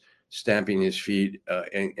Putin's stamping his feet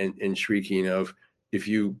and shrieking of, if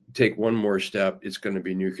you take one more step, it's going to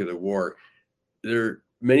be nuclear war. There are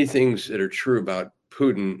many things that are true about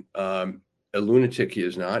Putin. A lunatic he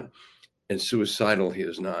is not, and suicidal he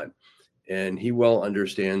is not. And he well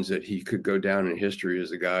understands that he could go down in history as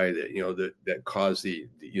the guy that that caused the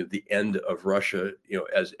end of Russia,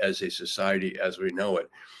 as a society as we know it,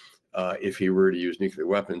 if he were to use nuclear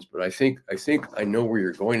weapons. But I think I know where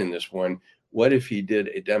you're going in this one. What if he did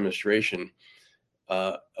a demonstration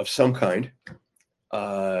of some kind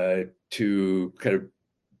to kind of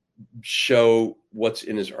show what's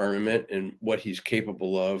in his armament and what he's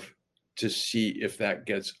capable of, to see if that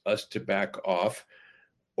gets us to back off,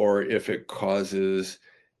 or if it causes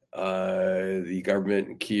the government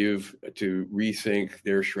in Kyiv to rethink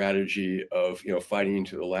their strategy of fighting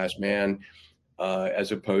to the last man,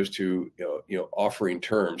 as opposed to offering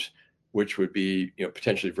terms which would be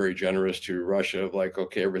potentially very generous to Russia, of like,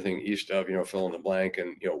 okay, everything east of fill in the blank,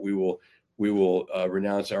 and we will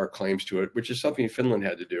renounce our claims to it, which is something Finland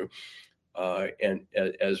had to do. And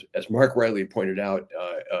as Mark rightly pointed out,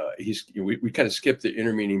 we kind of skipped the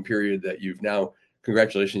intervening period that you've now,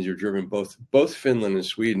 congratulations, you've driven both Finland and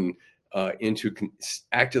Sweden into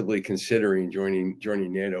actively considering joining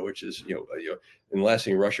NATO, which is and the last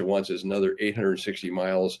thing Russia wants is another 860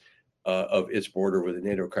 miles of its border with a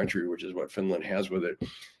NATO country, which is what Finland has with it.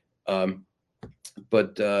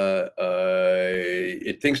 But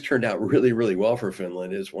things turned out really, really well for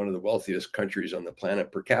Finland. It's one of the wealthiest countries on the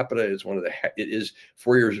planet per capita. It's it is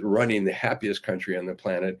 4 years running the happiest country on the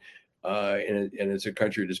planet. And it's a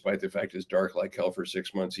country, despite the fact it's dark like hell for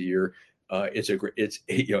 6 months a year. It's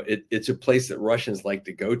a place that Russians like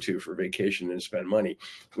to go to for vacation and spend money,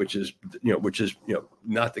 which is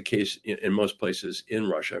not the case in most places in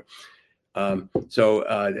Russia. So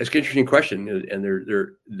it's an interesting question, and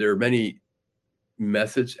there are many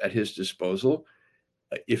methods at his disposal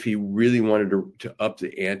if he really wanted to up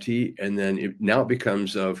the ante. And then now it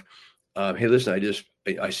becomes of, hey, listen,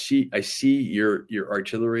 I see your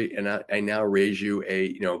artillery, and I now raise you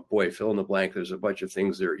a fill in the blank. There's a bunch of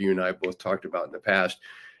things that you and I both talked about in the past,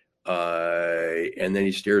 and then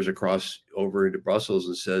he stares across over into Brussels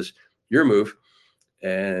and says, "Your move."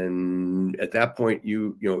 And at that point,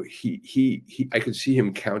 I could see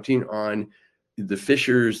him counting on the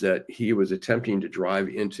fissures that he was attempting to drive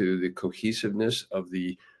into the cohesiveness of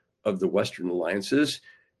the Western alliances.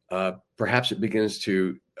 Perhaps it begins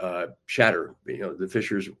to shatter. The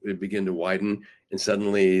fissures begin to widen, and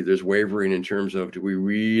suddenly there's wavering in terms of, do we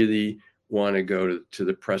really want to go to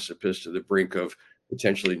the precipice, to the brink of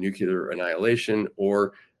potentially nuclear annihilation,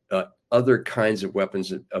 or other kinds of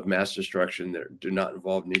weapons of mass destruction that do not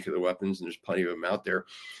involve nuclear weapons, and there's plenty of them out there.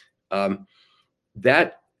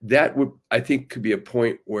 That would, I think, could be a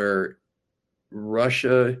point where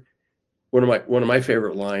Russia. One of my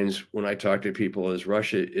favorite lines when I talk to people is,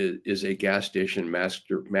 Russia is a gas station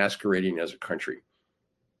masquerading as a country.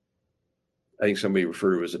 I think somebody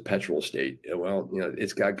referred to it as a petrol state. Well,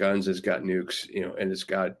 it's got guns, it's got nukes, and it's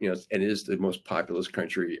got, and it is the most populous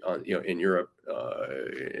country in Europe.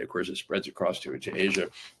 Of course, it spreads across to Asia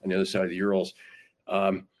on the other side of the Urals.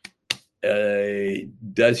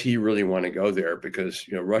 Does he really want to go there? Because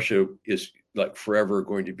Russia is like forever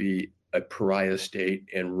going to be a pariah state,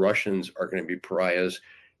 and Russians are going to be pariahs,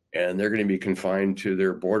 and they're going to be confined to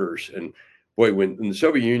their borders. And boy, when the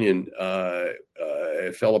Soviet Union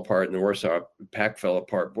fell apart and the Warsaw Pact fell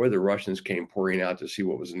apart, boy, the Russians came pouring out to see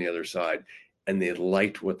what was on the other side, and they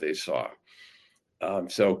liked what they saw.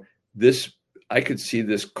 So I could see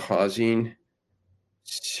this causing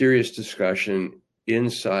serious discussion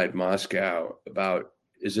inside Moscow about,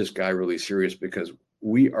 is this guy really serious? Because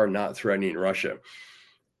we are not threatening Russia.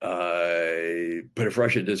 But if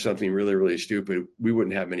Russia did something really, really stupid, we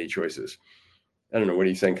wouldn't have many choices. I don't know. What do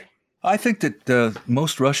you think? I think that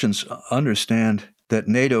most Russians understand that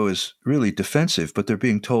NATO is really defensive, but they're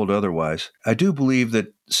being told otherwise. I do believe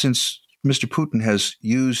that since Mr. Putin has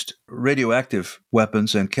used radioactive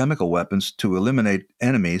weapons and chemical weapons to eliminate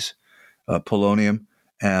enemies, polonium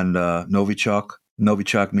and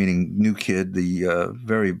Novichok meaning new kid, the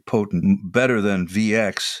very potent, better than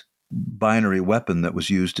VX binary weapon that was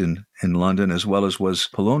used in London, as well as was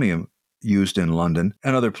polonium used in London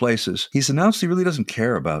and other places. He's announced he really doesn't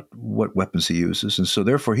care about what weapons he uses, and so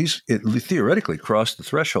therefore he's theoretically crossed the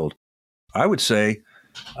threshold. I would say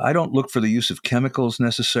I don't look for the use of chemicals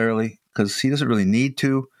necessarily, because he doesn't really need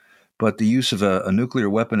to, but the use of a nuclear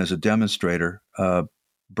weapon as a demonstrator,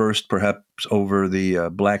 burst perhaps over the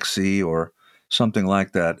Black Sea or something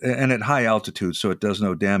like that, and at high altitude, so it does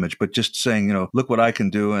no damage. But just saying, look what I can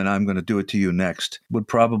do, and I'm going to do it to you next, would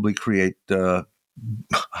probably create,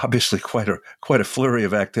 obviously, quite a flurry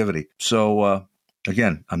of activity. So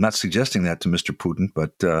Again, I'm not suggesting that to Mr. Putin,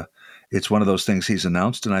 but it's one of those things he's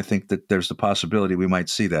announced, and I think that there's the possibility we might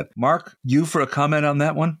see that. Mark, you for a comment on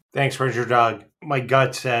that one? Thanks, Richard. Doug. My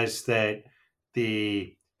gut says that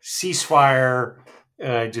the ceasefire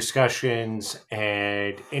discussions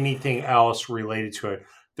and anything else related to it,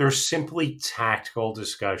 they're simply tactical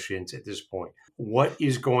discussions at this point. What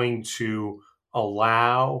is going to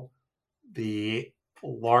allow the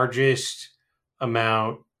largest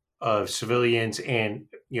amount of civilians and,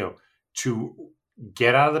 to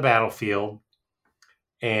get out of the battlefield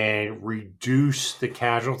and reduce the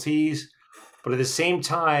casualties. But at the same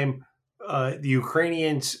time, the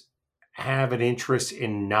Ukrainians have an interest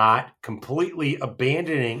in not completely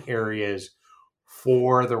abandoning areas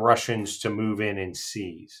for the Russians to move in and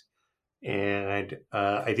seize. And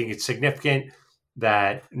I think it's significant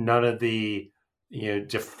that none of the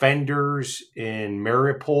defenders in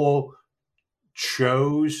Mariupol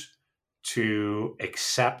chose to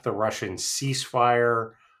accept the Russian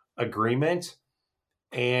ceasefire agreement.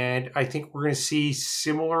 And I think we're going to see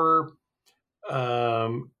similar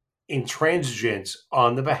intransigence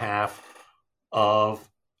on the behalf of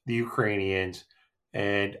the Ukrainians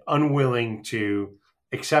and unwilling to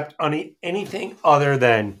accept anything other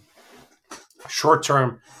than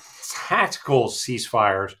short-term tactical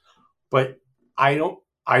ceasefires. But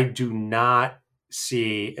I do not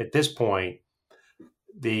see at this point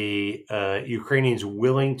the Ukrainians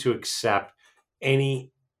willing to accept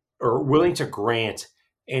any or willing to grant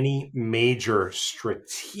any major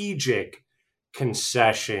strategic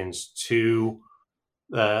concessions to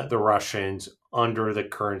the Russians under the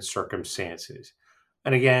current circumstances.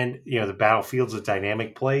 And again, the battlefield's a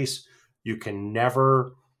dynamic place. You can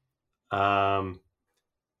never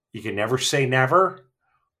say never,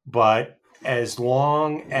 but as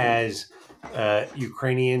long as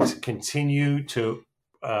Ukrainians continue to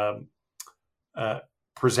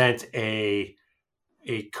present a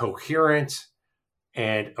coherent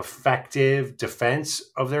and effective defense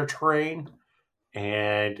of their terrain,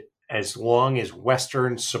 and as long as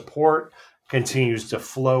Western support continues to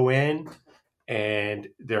flow in, and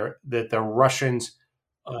that the Russians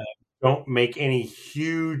don't make any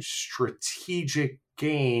huge strategic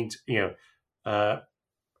gains,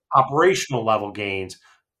 operational level gains,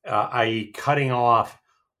 i.e. cutting off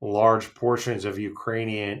large portions of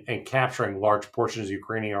Ukrainian and capturing large portions of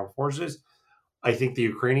Ukrainian armed forces, I think the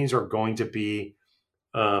Ukrainians are going to be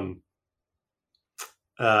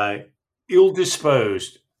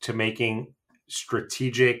ill-disposed to making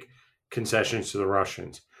strategic concessions to the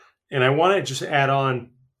Russians. And I want to just add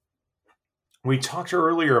on, we talked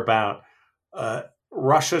earlier about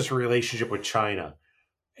Russia's relationship with China.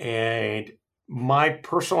 And my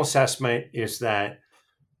personal assessment is that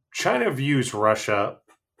China views Russia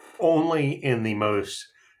only in the most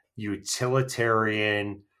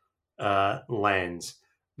utilitarian lens.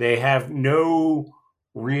 They have no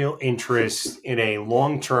real interest in a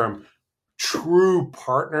long-term true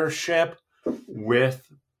partnership with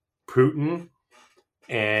Putin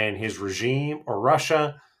and his regime or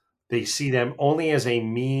Russia. They see them only as a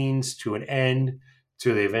means to an end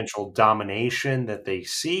to the eventual domination that they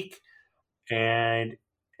seek. And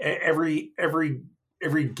every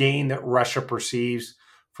gain that Russia perceives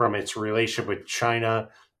from its relationship with China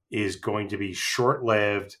is going to be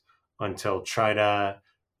short-lived until China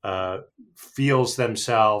feels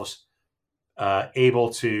themselves able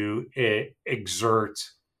to exert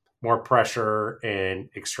more pressure and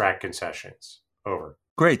extract concessions. Over.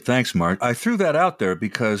 Great. Thanks, Mark. I threw that out there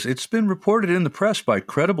because it's been reported in the press by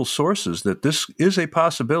credible sources that this is a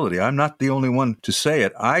possibility. I'm not the only one to say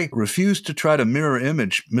it. I refuse to try to mirror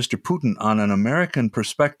image Mr. Putin on an American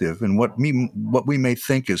perspective and what we may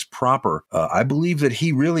think is proper. I believe that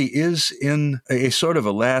he really is in a sort of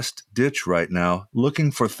a last ditch right now,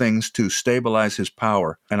 looking for things to stabilize his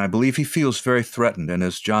power. And I believe he feels very threatened. And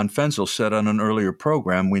as John Fenzel said on an earlier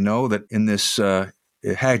program, we know that in this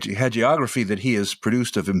hagiography that he has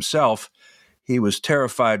produced of himself, he was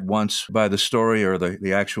terrified once by the story or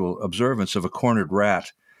the actual observance of a cornered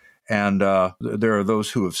rat. And there are those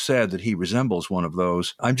who have said that he resembles one of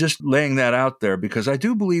those. I'm just laying that out there because I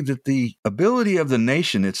do believe that the ability of the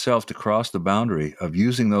nation itself to cross the boundary of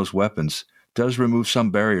using those weapons does remove some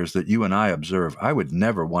barriers that you and I observe. I would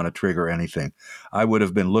never want to trigger anything. I would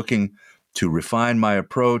have been looking to refine my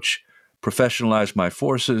approach, professionalize my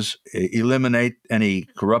forces, eliminate any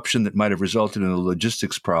corruption that might have resulted in the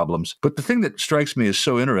logistics problems. But the thing that strikes me as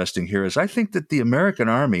so interesting here is I think that the American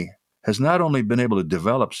army has not only been able to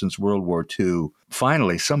develop since World War II,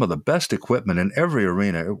 finally, some of the best equipment in every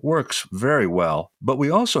arena. It works very well. But we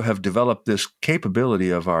also have developed this capability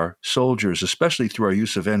of our soldiers, especially through our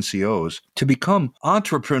use of NCOs, to become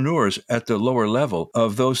entrepreneurs at the lower level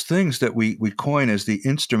of those things that we coin as the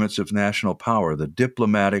instruments of national power, the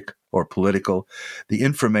diplomatic or political, the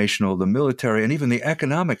informational, the military, and even the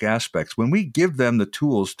economic aspects. When we give them the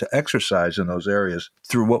tools to exercise in those areas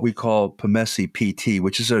through what we call PMESI PT,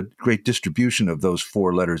 which is a great distribution of those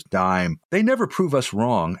 4 letters, DIME, they never prove us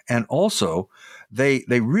wrong. And also, they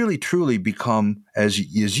really truly become, as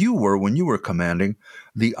you were when you were commanding,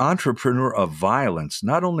 the entrepreneur of violence,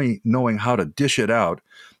 not only knowing how to dish it out,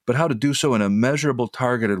 but how to do so in a measurable,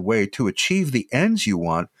 targeted way to achieve the ends you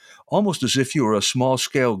want, almost as if you were a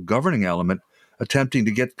small-scale governing element attempting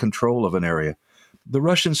to get control of an area. The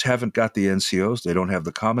Russians haven't got the NCOs. They don't have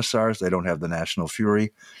the commissars. They don't have the national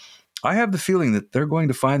fury. I have the feeling that they're going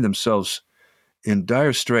to find themselves in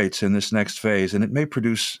dire straits in this next phase, and it may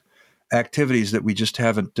produce activities that we just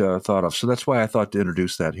haven't thought of. So that's why I thought to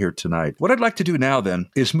introduce that here tonight. What I'd like to do now, then,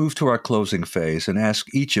 is move to our closing phase and ask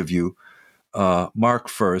each of you, Mark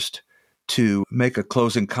first, to make a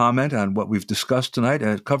closing comment on what we've discussed tonight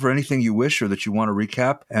and cover anything you wish or that you want to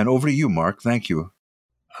recap. And over to you, Mark. Thank you.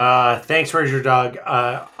 Thanks, Ranger Doug.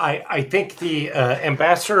 I think the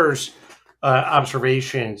ambassador's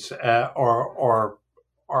observations are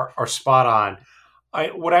spot on.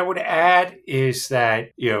 What I would add is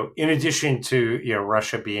that, in addition to,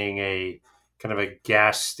 Russia being a kind of a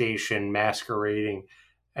gas station masquerading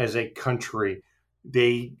as a country,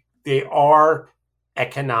 they are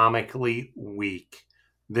economically weak.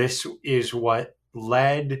 This is what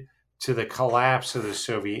led to the collapse of the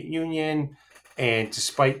Soviet Union. And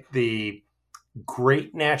despite the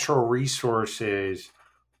great natural resources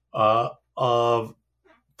of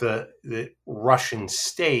the Russian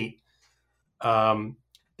state,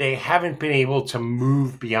 they haven't been able to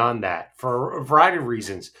move beyond that for a variety of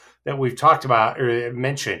reasons that we've talked about or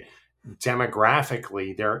mentioned.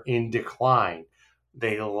 Demographically, they're in decline.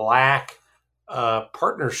 They lack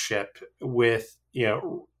partnership with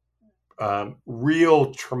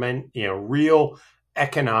real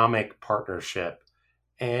economic partnership.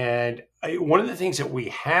 And one of the things that we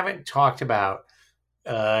haven't talked about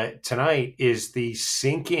tonight is the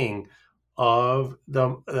sinking of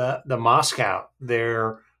the Moscow,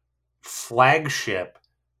 their flagship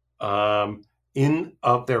of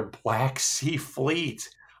their Black Sea Fleet.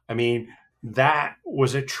 I mean, that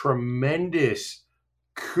was a tremendous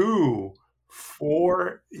coup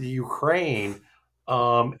for Ukraine,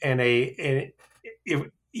 even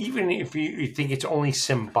if you think it's only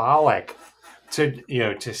symbolic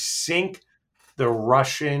to sink the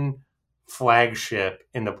Russian flagship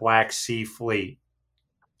in the Black Sea Fleet,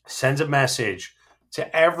 sends a message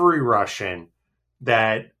to every Russian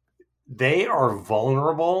that they are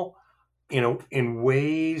vulnerable in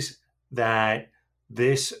ways that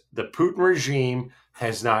the Putin regime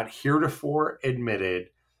has not heretofore admitted.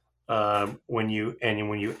 When you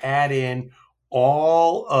add in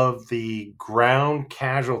all of the ground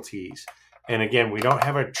casualties, and again, we don't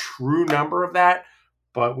have a true number of that,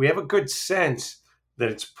 but we have a good sense that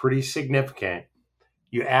it's pretty significant.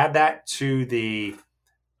 You add that to the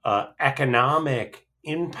economic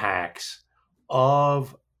impacts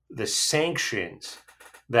of the sanctions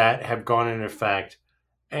that have gone into effect,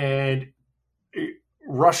 and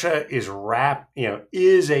Russia is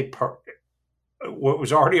what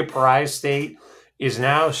was already a pariah state is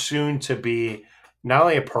now soon to be not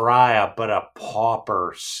only a pariah, but a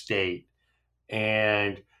pauper state.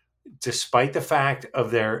 And despite the fact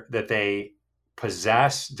that they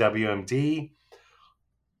possess WMD,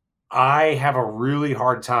 I have a really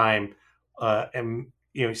hard time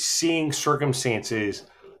seeing circumstances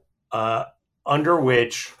under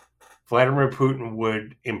which Vladimir Putin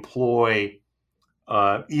would employ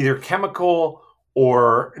either chemical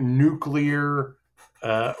or nuclear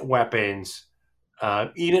weapons,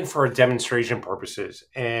 even for demonstration purposes.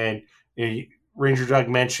 And Ranger Doug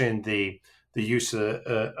mentioned the use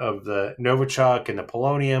of the Novichok and the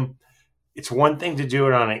polonium. It's one thing to do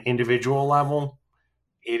it on an individual level.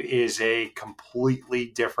 It is a completely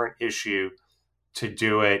different issue to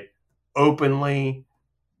do it openly,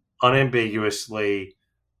 unambiguously,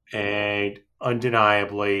 and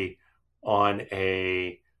undeniably on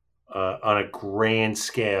a grand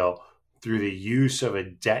scale through the use of a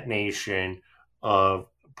detonation of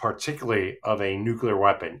particularly of a nuclear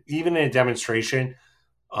weapon. Even in a demonstration,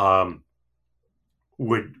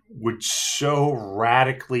 would so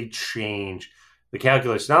radically change the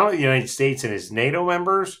calculus, not only the United States and its NATO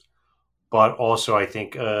members, but also I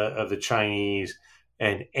think of the Chinese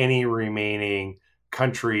and any remaining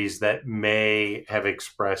countries that may have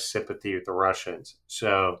expressed sympathy with the Russians.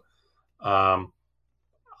 So I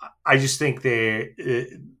just think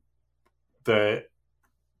the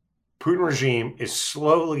Putin regime is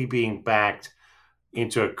slowly being backed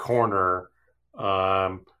into a corner,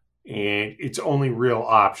 and its only real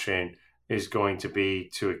option is going to be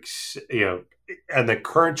to, and the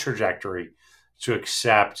current trajectory, to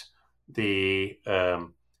accept the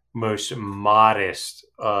most modest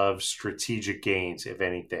of strategic gains, if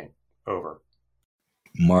anything. Over.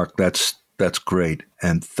 Mark, that's great.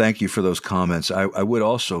 And thank you for those comments. I would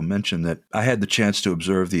also mention that I had the chance to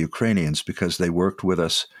observe the Ukrainians because they worked with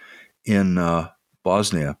us in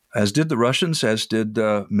Bosnia, as did the Russians, as did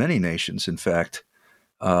many nations, in fact.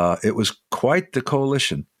 It was quite the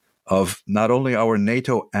coalition of not only our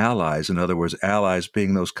NATO allies, in other words, allies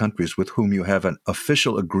being those countries with whom you have an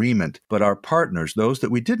official agreement, but our partners, those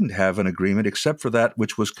that we didn't have an agreement except for that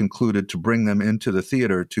which was concluded to bring them into the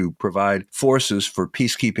theater to provide forces for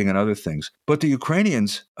peacekeeping and other things. But the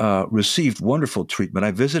Ukrainians received wonderful treatment.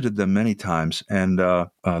 I visited them many times, and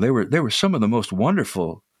they were some of the most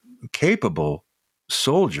wonderful, capable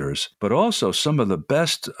soldiers, but also some of the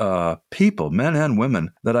best people, men and women,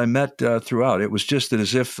 that I met throughout. It was just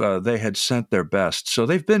as if they had sent their best. So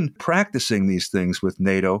they've been practicing these things with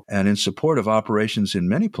NATO and in support of operations in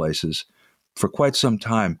many places for quite some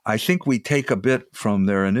time. I think we take a bit from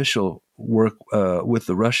their initial work with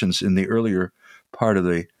the Russians in the earlier part of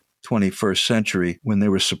the 21st century, when they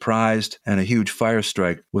were surprised and a huge fire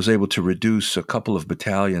strike was able to reduce a couple of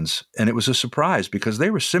battalions. And it was a surprise because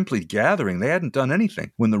they were simply gathering. They hadn't done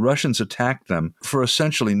anything when the Russians attacked them for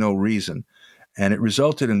essentially no reason. And it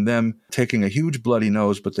resulted in them taking a huge bloody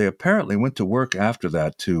nose, but they apparently went to work after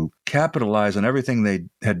that to capitalize on everything they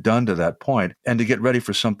had done to that point and to get ready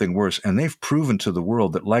for something worse. And they've proven to the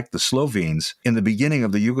world that, like the Slovenes in the beginning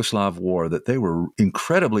of the Yugoslav war, that they were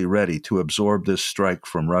incredibly ready to absorb this strike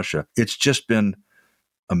from Russia. It's just been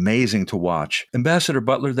amazing to watch. Ambassador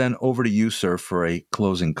Butler, then over to you, sir, for a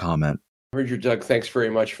closing comment. Richard, Doug, thanks very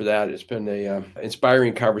much for that. It's been a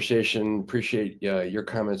inspiring conversation. Appreciate your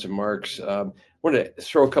comments and Mark's. I want to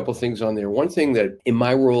throw a couple things on there. One thing that in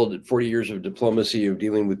my world, 40 years of diplomacy, of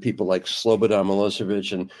dealing with people like Slobodan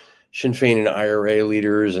Milosevic and Sinn Féin and IRA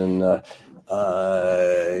leaders and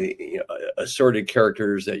assorted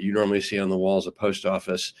characters that you normally see on the walls of post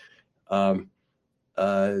office,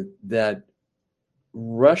 that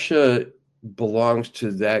Russia belongs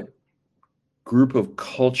to that group of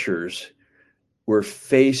cultures where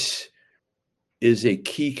face is a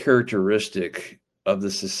key characteristic of the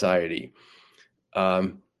society.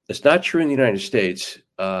 It's not true in the United States,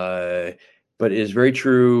 but it is very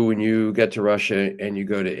true when you get to Russia and you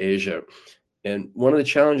go to Asia. And one of the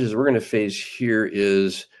challenges we're going to face here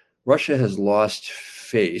is Russia has lost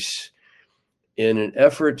face in an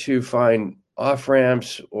effort to find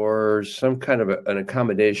off-ramps or some kind of an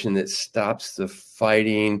accommodation that stops the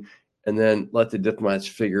fighting, and then let the diplomats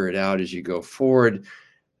figure it out as you go forward.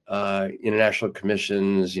 International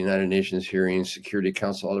commissions, United Nations hearings, Security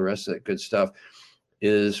Council, all the rest of that good stuff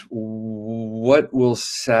is what will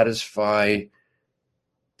satisfy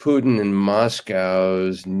Putin and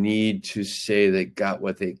Moscow's need to say they got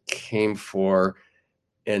what they came for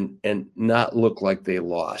and not look like they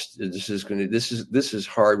lost. This is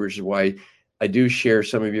hard, which is why I do share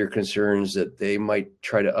some of your concerns that they might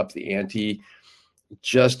try to up the ante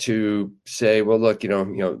just to say, well, look,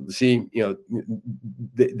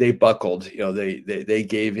 they buckled, they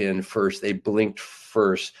gave in first, they blinked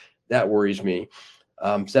first. That worries me.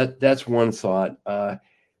 So that's one thought.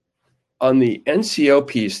 On the NCO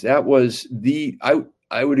piece, that was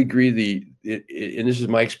I would agree and this is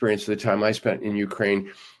my experience of the time I spent in Ukraine,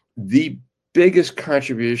 the biggest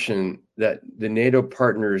contribution that the NATO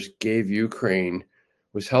partners gave Ukraine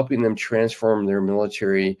was helping them transform their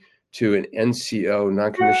military to an NCO,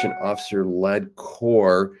 non-commissioned officer-led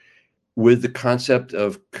corps, with the concept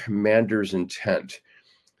of commander's intent.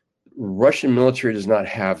 Russian military does not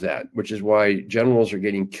have that, which is why generals are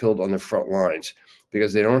getting killed on the front lines,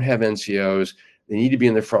 because they don't have NCOs. They need to be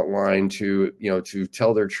in the front line to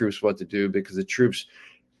tell their troops what to do, because the troops,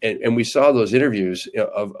 and we saw those interviews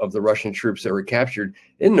of the Russian troops that were captured,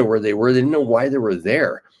 they didn't know where they were. They didn't know why they were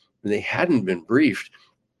there. They hadn't been briefed.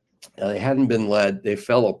 They hadn't been led. They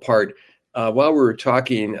fell apart. While we were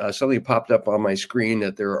talking, something popped up on my screen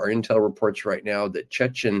that there are intel reports right now that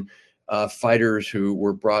Chechen fighters who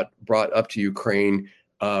were brought up to Ukraine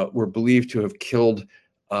were believed to have killed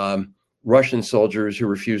Russian soldiers who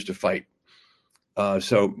refused to fight.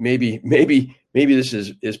 So maybe this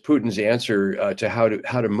is Putin's answer to how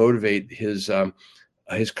to motivate his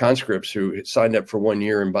his conscripts who signed up for 1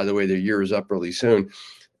 year, and by the way, their year is up really soon,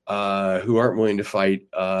 who aren't willing to fight.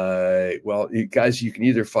 Well, guys, you can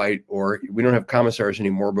either fight, or we don't have commissars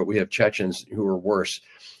anymore, but we have Chechens who are worse.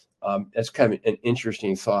 That's kind of an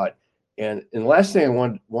interesting thought. And the last thing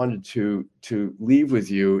I wanted to leave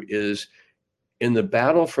with you is, in the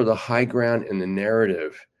battle for the high ground and the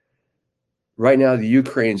narrative, right now the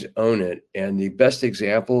Ukrainians own it. And the best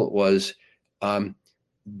example was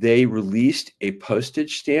they released a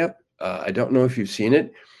postage stamp. I don't know if you've seen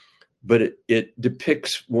it, but it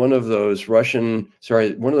depicts one of those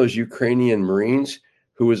Ukrainian Marines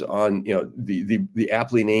who was on, the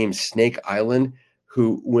aptly named Snake Island,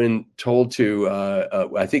 who, when told to,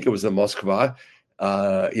 I think it was the Moskva,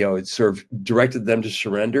 it sort of directed them to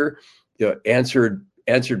surrender,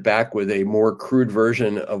 answered back with a more crude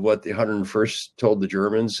version of what the 101st told the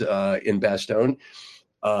Germans in Bastogne.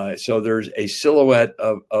 So there's a silhouette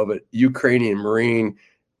of a Ukrainian Marine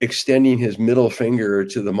extending his middle finger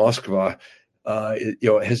to the Moskva.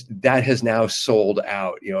 That has now sold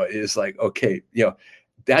out. It is like, okay,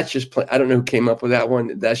 that's just I don't know who came up with that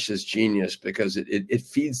one. That's just genius, because it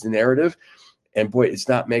feeds the narrative, and boy, it's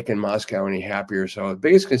not making Moscow any happier. So the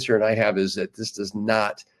biggest concern I have is that this does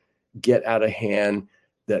not get out of hand,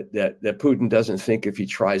 that Putin doesn't think if he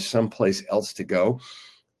tries someplace else to go,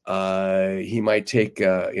 he might take,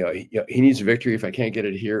 he needs a victory. If I can't get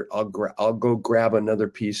it here, I'll go grab another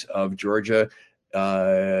piece of Georgia.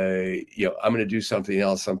 I'm going to do something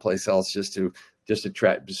else someplace else just to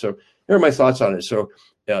try. So here are my thoughts on it. So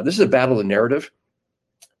this is a battle of the narrative.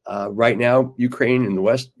 Right now, Ukraine and the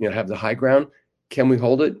West, have the high ground. Can we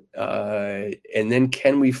hold it? And then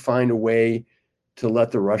can we find a way to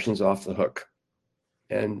let the Russians off the hook?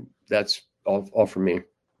 And that's all for me.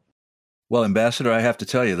 Well, Ambassador, I have to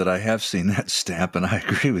tell you that I have seen that stamp, and I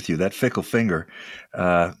agree with you. That fickle finger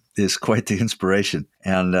is quite the inspiration.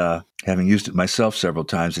 And having used it myself several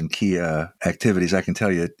times in key activities, I can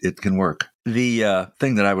tell you it can work. The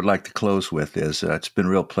thing that I would like to close with is it's been a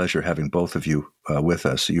real pleasure having both of you with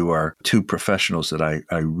us. You are two professionals that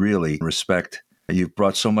I really respect. You've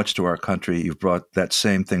brought so much to our country. You've brought that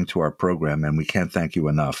same thing to our program, and we can't thank you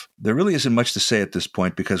enough. There really isn't much to say at this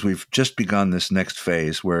point, because we've just begun this next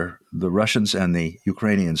phase where the Russians and the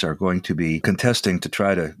Ukrainians are going to be contesting to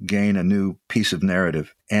try to gain a new piece of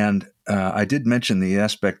narrative. And I did mention the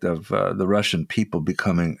aspect of the Russian people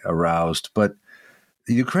becoming aroused, but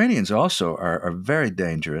the Ukrainians also are very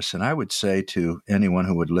dangerous. And I would say to anyone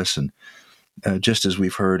who would listen, just as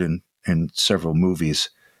we've heard in several movies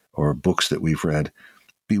or books that we've read,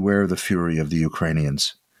 beware of the fury of the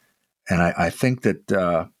Ukrainians. And I think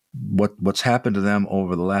that what's happened to them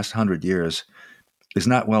over the last 100 years is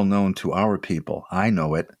not well known to our people. I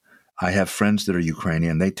know it. I have friends that are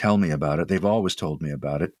Ukrainian. They tell me about it. They've always told me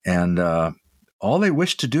about it. And all they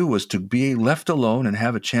wished to do was to be left alone and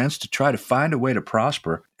have a chance to try to find a way to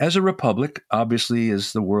prosper as a republic, obviously,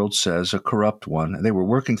 as the world says, a corrupt one. They were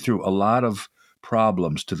working through a lot of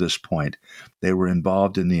problems to this point. They were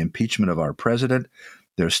involved in the impeachment of our president.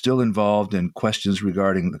 They're still involved in questions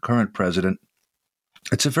regarding the current president.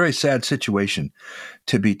 It's a very sad situation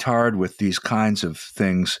to be tarred with these kinds of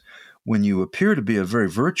things when you appear to be a very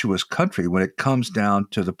virtuous country when it comes down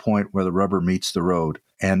to the point where the rubber meets the road.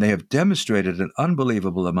 And they have demonstrated an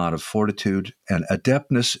unbelievable amount of fortitude and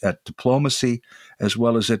adeptness at diplomacy, as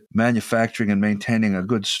well as at manufacturing and maintaining a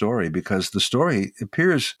good story, because the story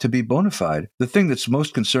appears to be bona fide. The thing that's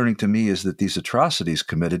most concerning to me is that these atrocities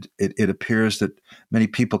committed, it appears that many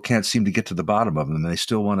people can't seem to get to the bottom of them. They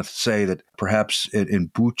still want to say that perhaps in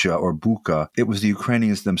Bucha or Bucha, it was the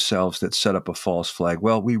Ukrainians themselves that set up a false flag.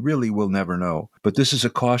 Well, we really will never know. But this is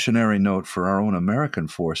a cautionary note for our own American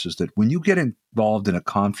forces that when you get involved in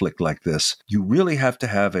a conflict like this, you really have to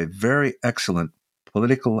have a very excellent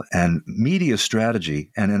political and media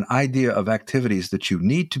strategy and an idea of activities that you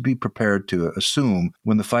need to be prepared to assume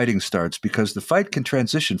when the fighting starts, because the fight can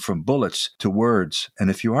transition from bullets to words. And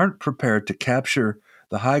if you aren't prepared to capture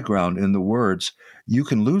the high ground in the words, you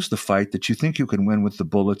can lose the fight that you think you can win with the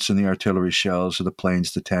bullets and the artillery shells or the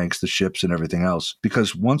planes, the tanks, the ships, and everything else.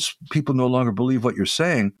 Because once people no longer believe what you're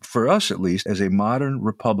saying, for us at least, as a modern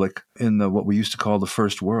republic in what we used to call the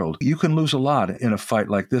First World, you can lose a lot in a fight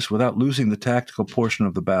like this without losing the tactical portion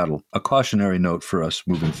of the battle. A cautionary note for us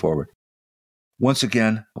moving forward. Once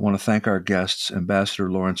again, I want to thank our guests,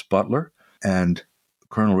 Ambassador Lawrence Butler and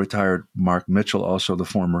Colonel Retired Mark Mitchell, also the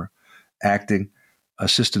former acting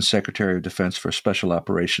Assistant Secretary of Defense for Special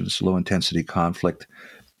Operations, Low-Intensity Conflict,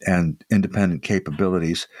 and Independent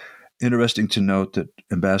Capabilities. Interesting to note that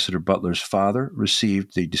Ambassador Butler's father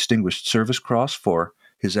received the Distinguished Service Cross for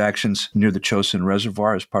His actions near the Chosin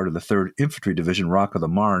Reservoir as part of the 3rd Infantry Division, Rock of the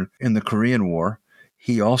Marne, in the Korean War.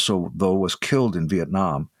 He also, though, was killed in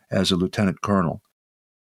Vietnam as a lieutenant colonel.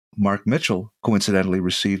 Mark Mitchell, coincidentally,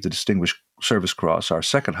 received the Distinguished Service Cross, our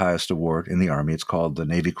second highest award in the Army. It's called the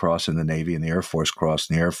Navy Cross in the Navy and the Air Force Cross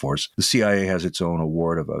in the Air Force. The CIA has its own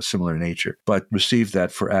award of a similar nature, but received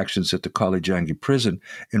that for actions at the Kali Jangi prison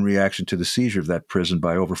in reaction to the seizure of that prison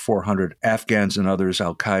by over 400 Afghans and others,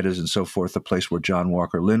 Al-Qaeda's and so forth, the place where John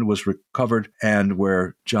Walker Lind was recovered and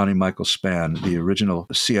where Johnny Michael Spann, the original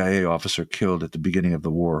CIA officer killed at the beginning of the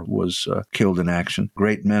war, was killed in action.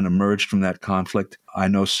 Great men emerged from that conflict. I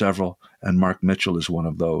know several, and Mark Mitchell is one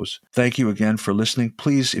of those. Thank you again for listening.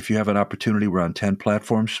 Please, if you have an opportunity, we're on 10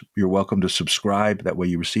 platforms. You're welcome to subscribe. That way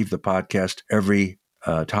you receive the podcast every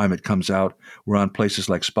time it comes out. We're on places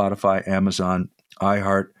like Spotify, Amazon,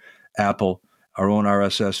 iHeart, Apple, our own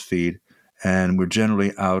RSS feed, and we're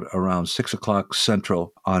generally out around 6 o'clock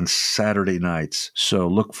Central on Saturday nights. So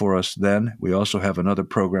look for us then. We also have another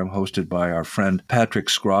program hosted by our friend Patrick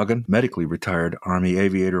Scroggin, medically retired Army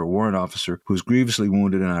aviator, warrant officer, who's grievously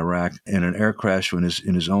wounded in Iraq in an air crash in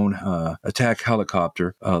his own attack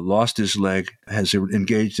helicopter, lost his leg, has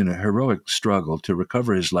engaged in a heroic struggle to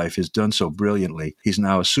recover his life, has done so brilliantly. He's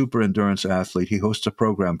now a super endurance athlete. He hosts a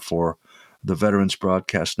program for the Veterans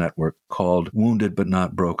Broadcast Network called Wounded But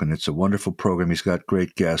Not Broken. It's a wonderful program. He's got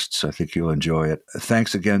great guests. I think you'll enjoy it.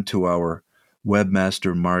 Thanks again to our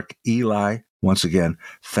webmaster, Mark Eli. Once again,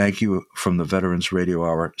 thank you from the Veterans Radio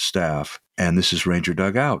Hour staff. And this is Ranger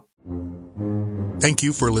Doug out. Thank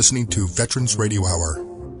you for listening to Veterans Radio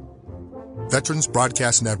Hour. Veterans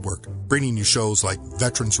Broadcast Network, bringing you shows like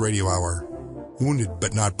Veterans Radio Hour, Wounded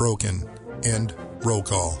But Not Broken, and Roll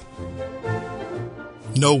Call.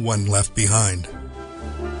 No one left behind.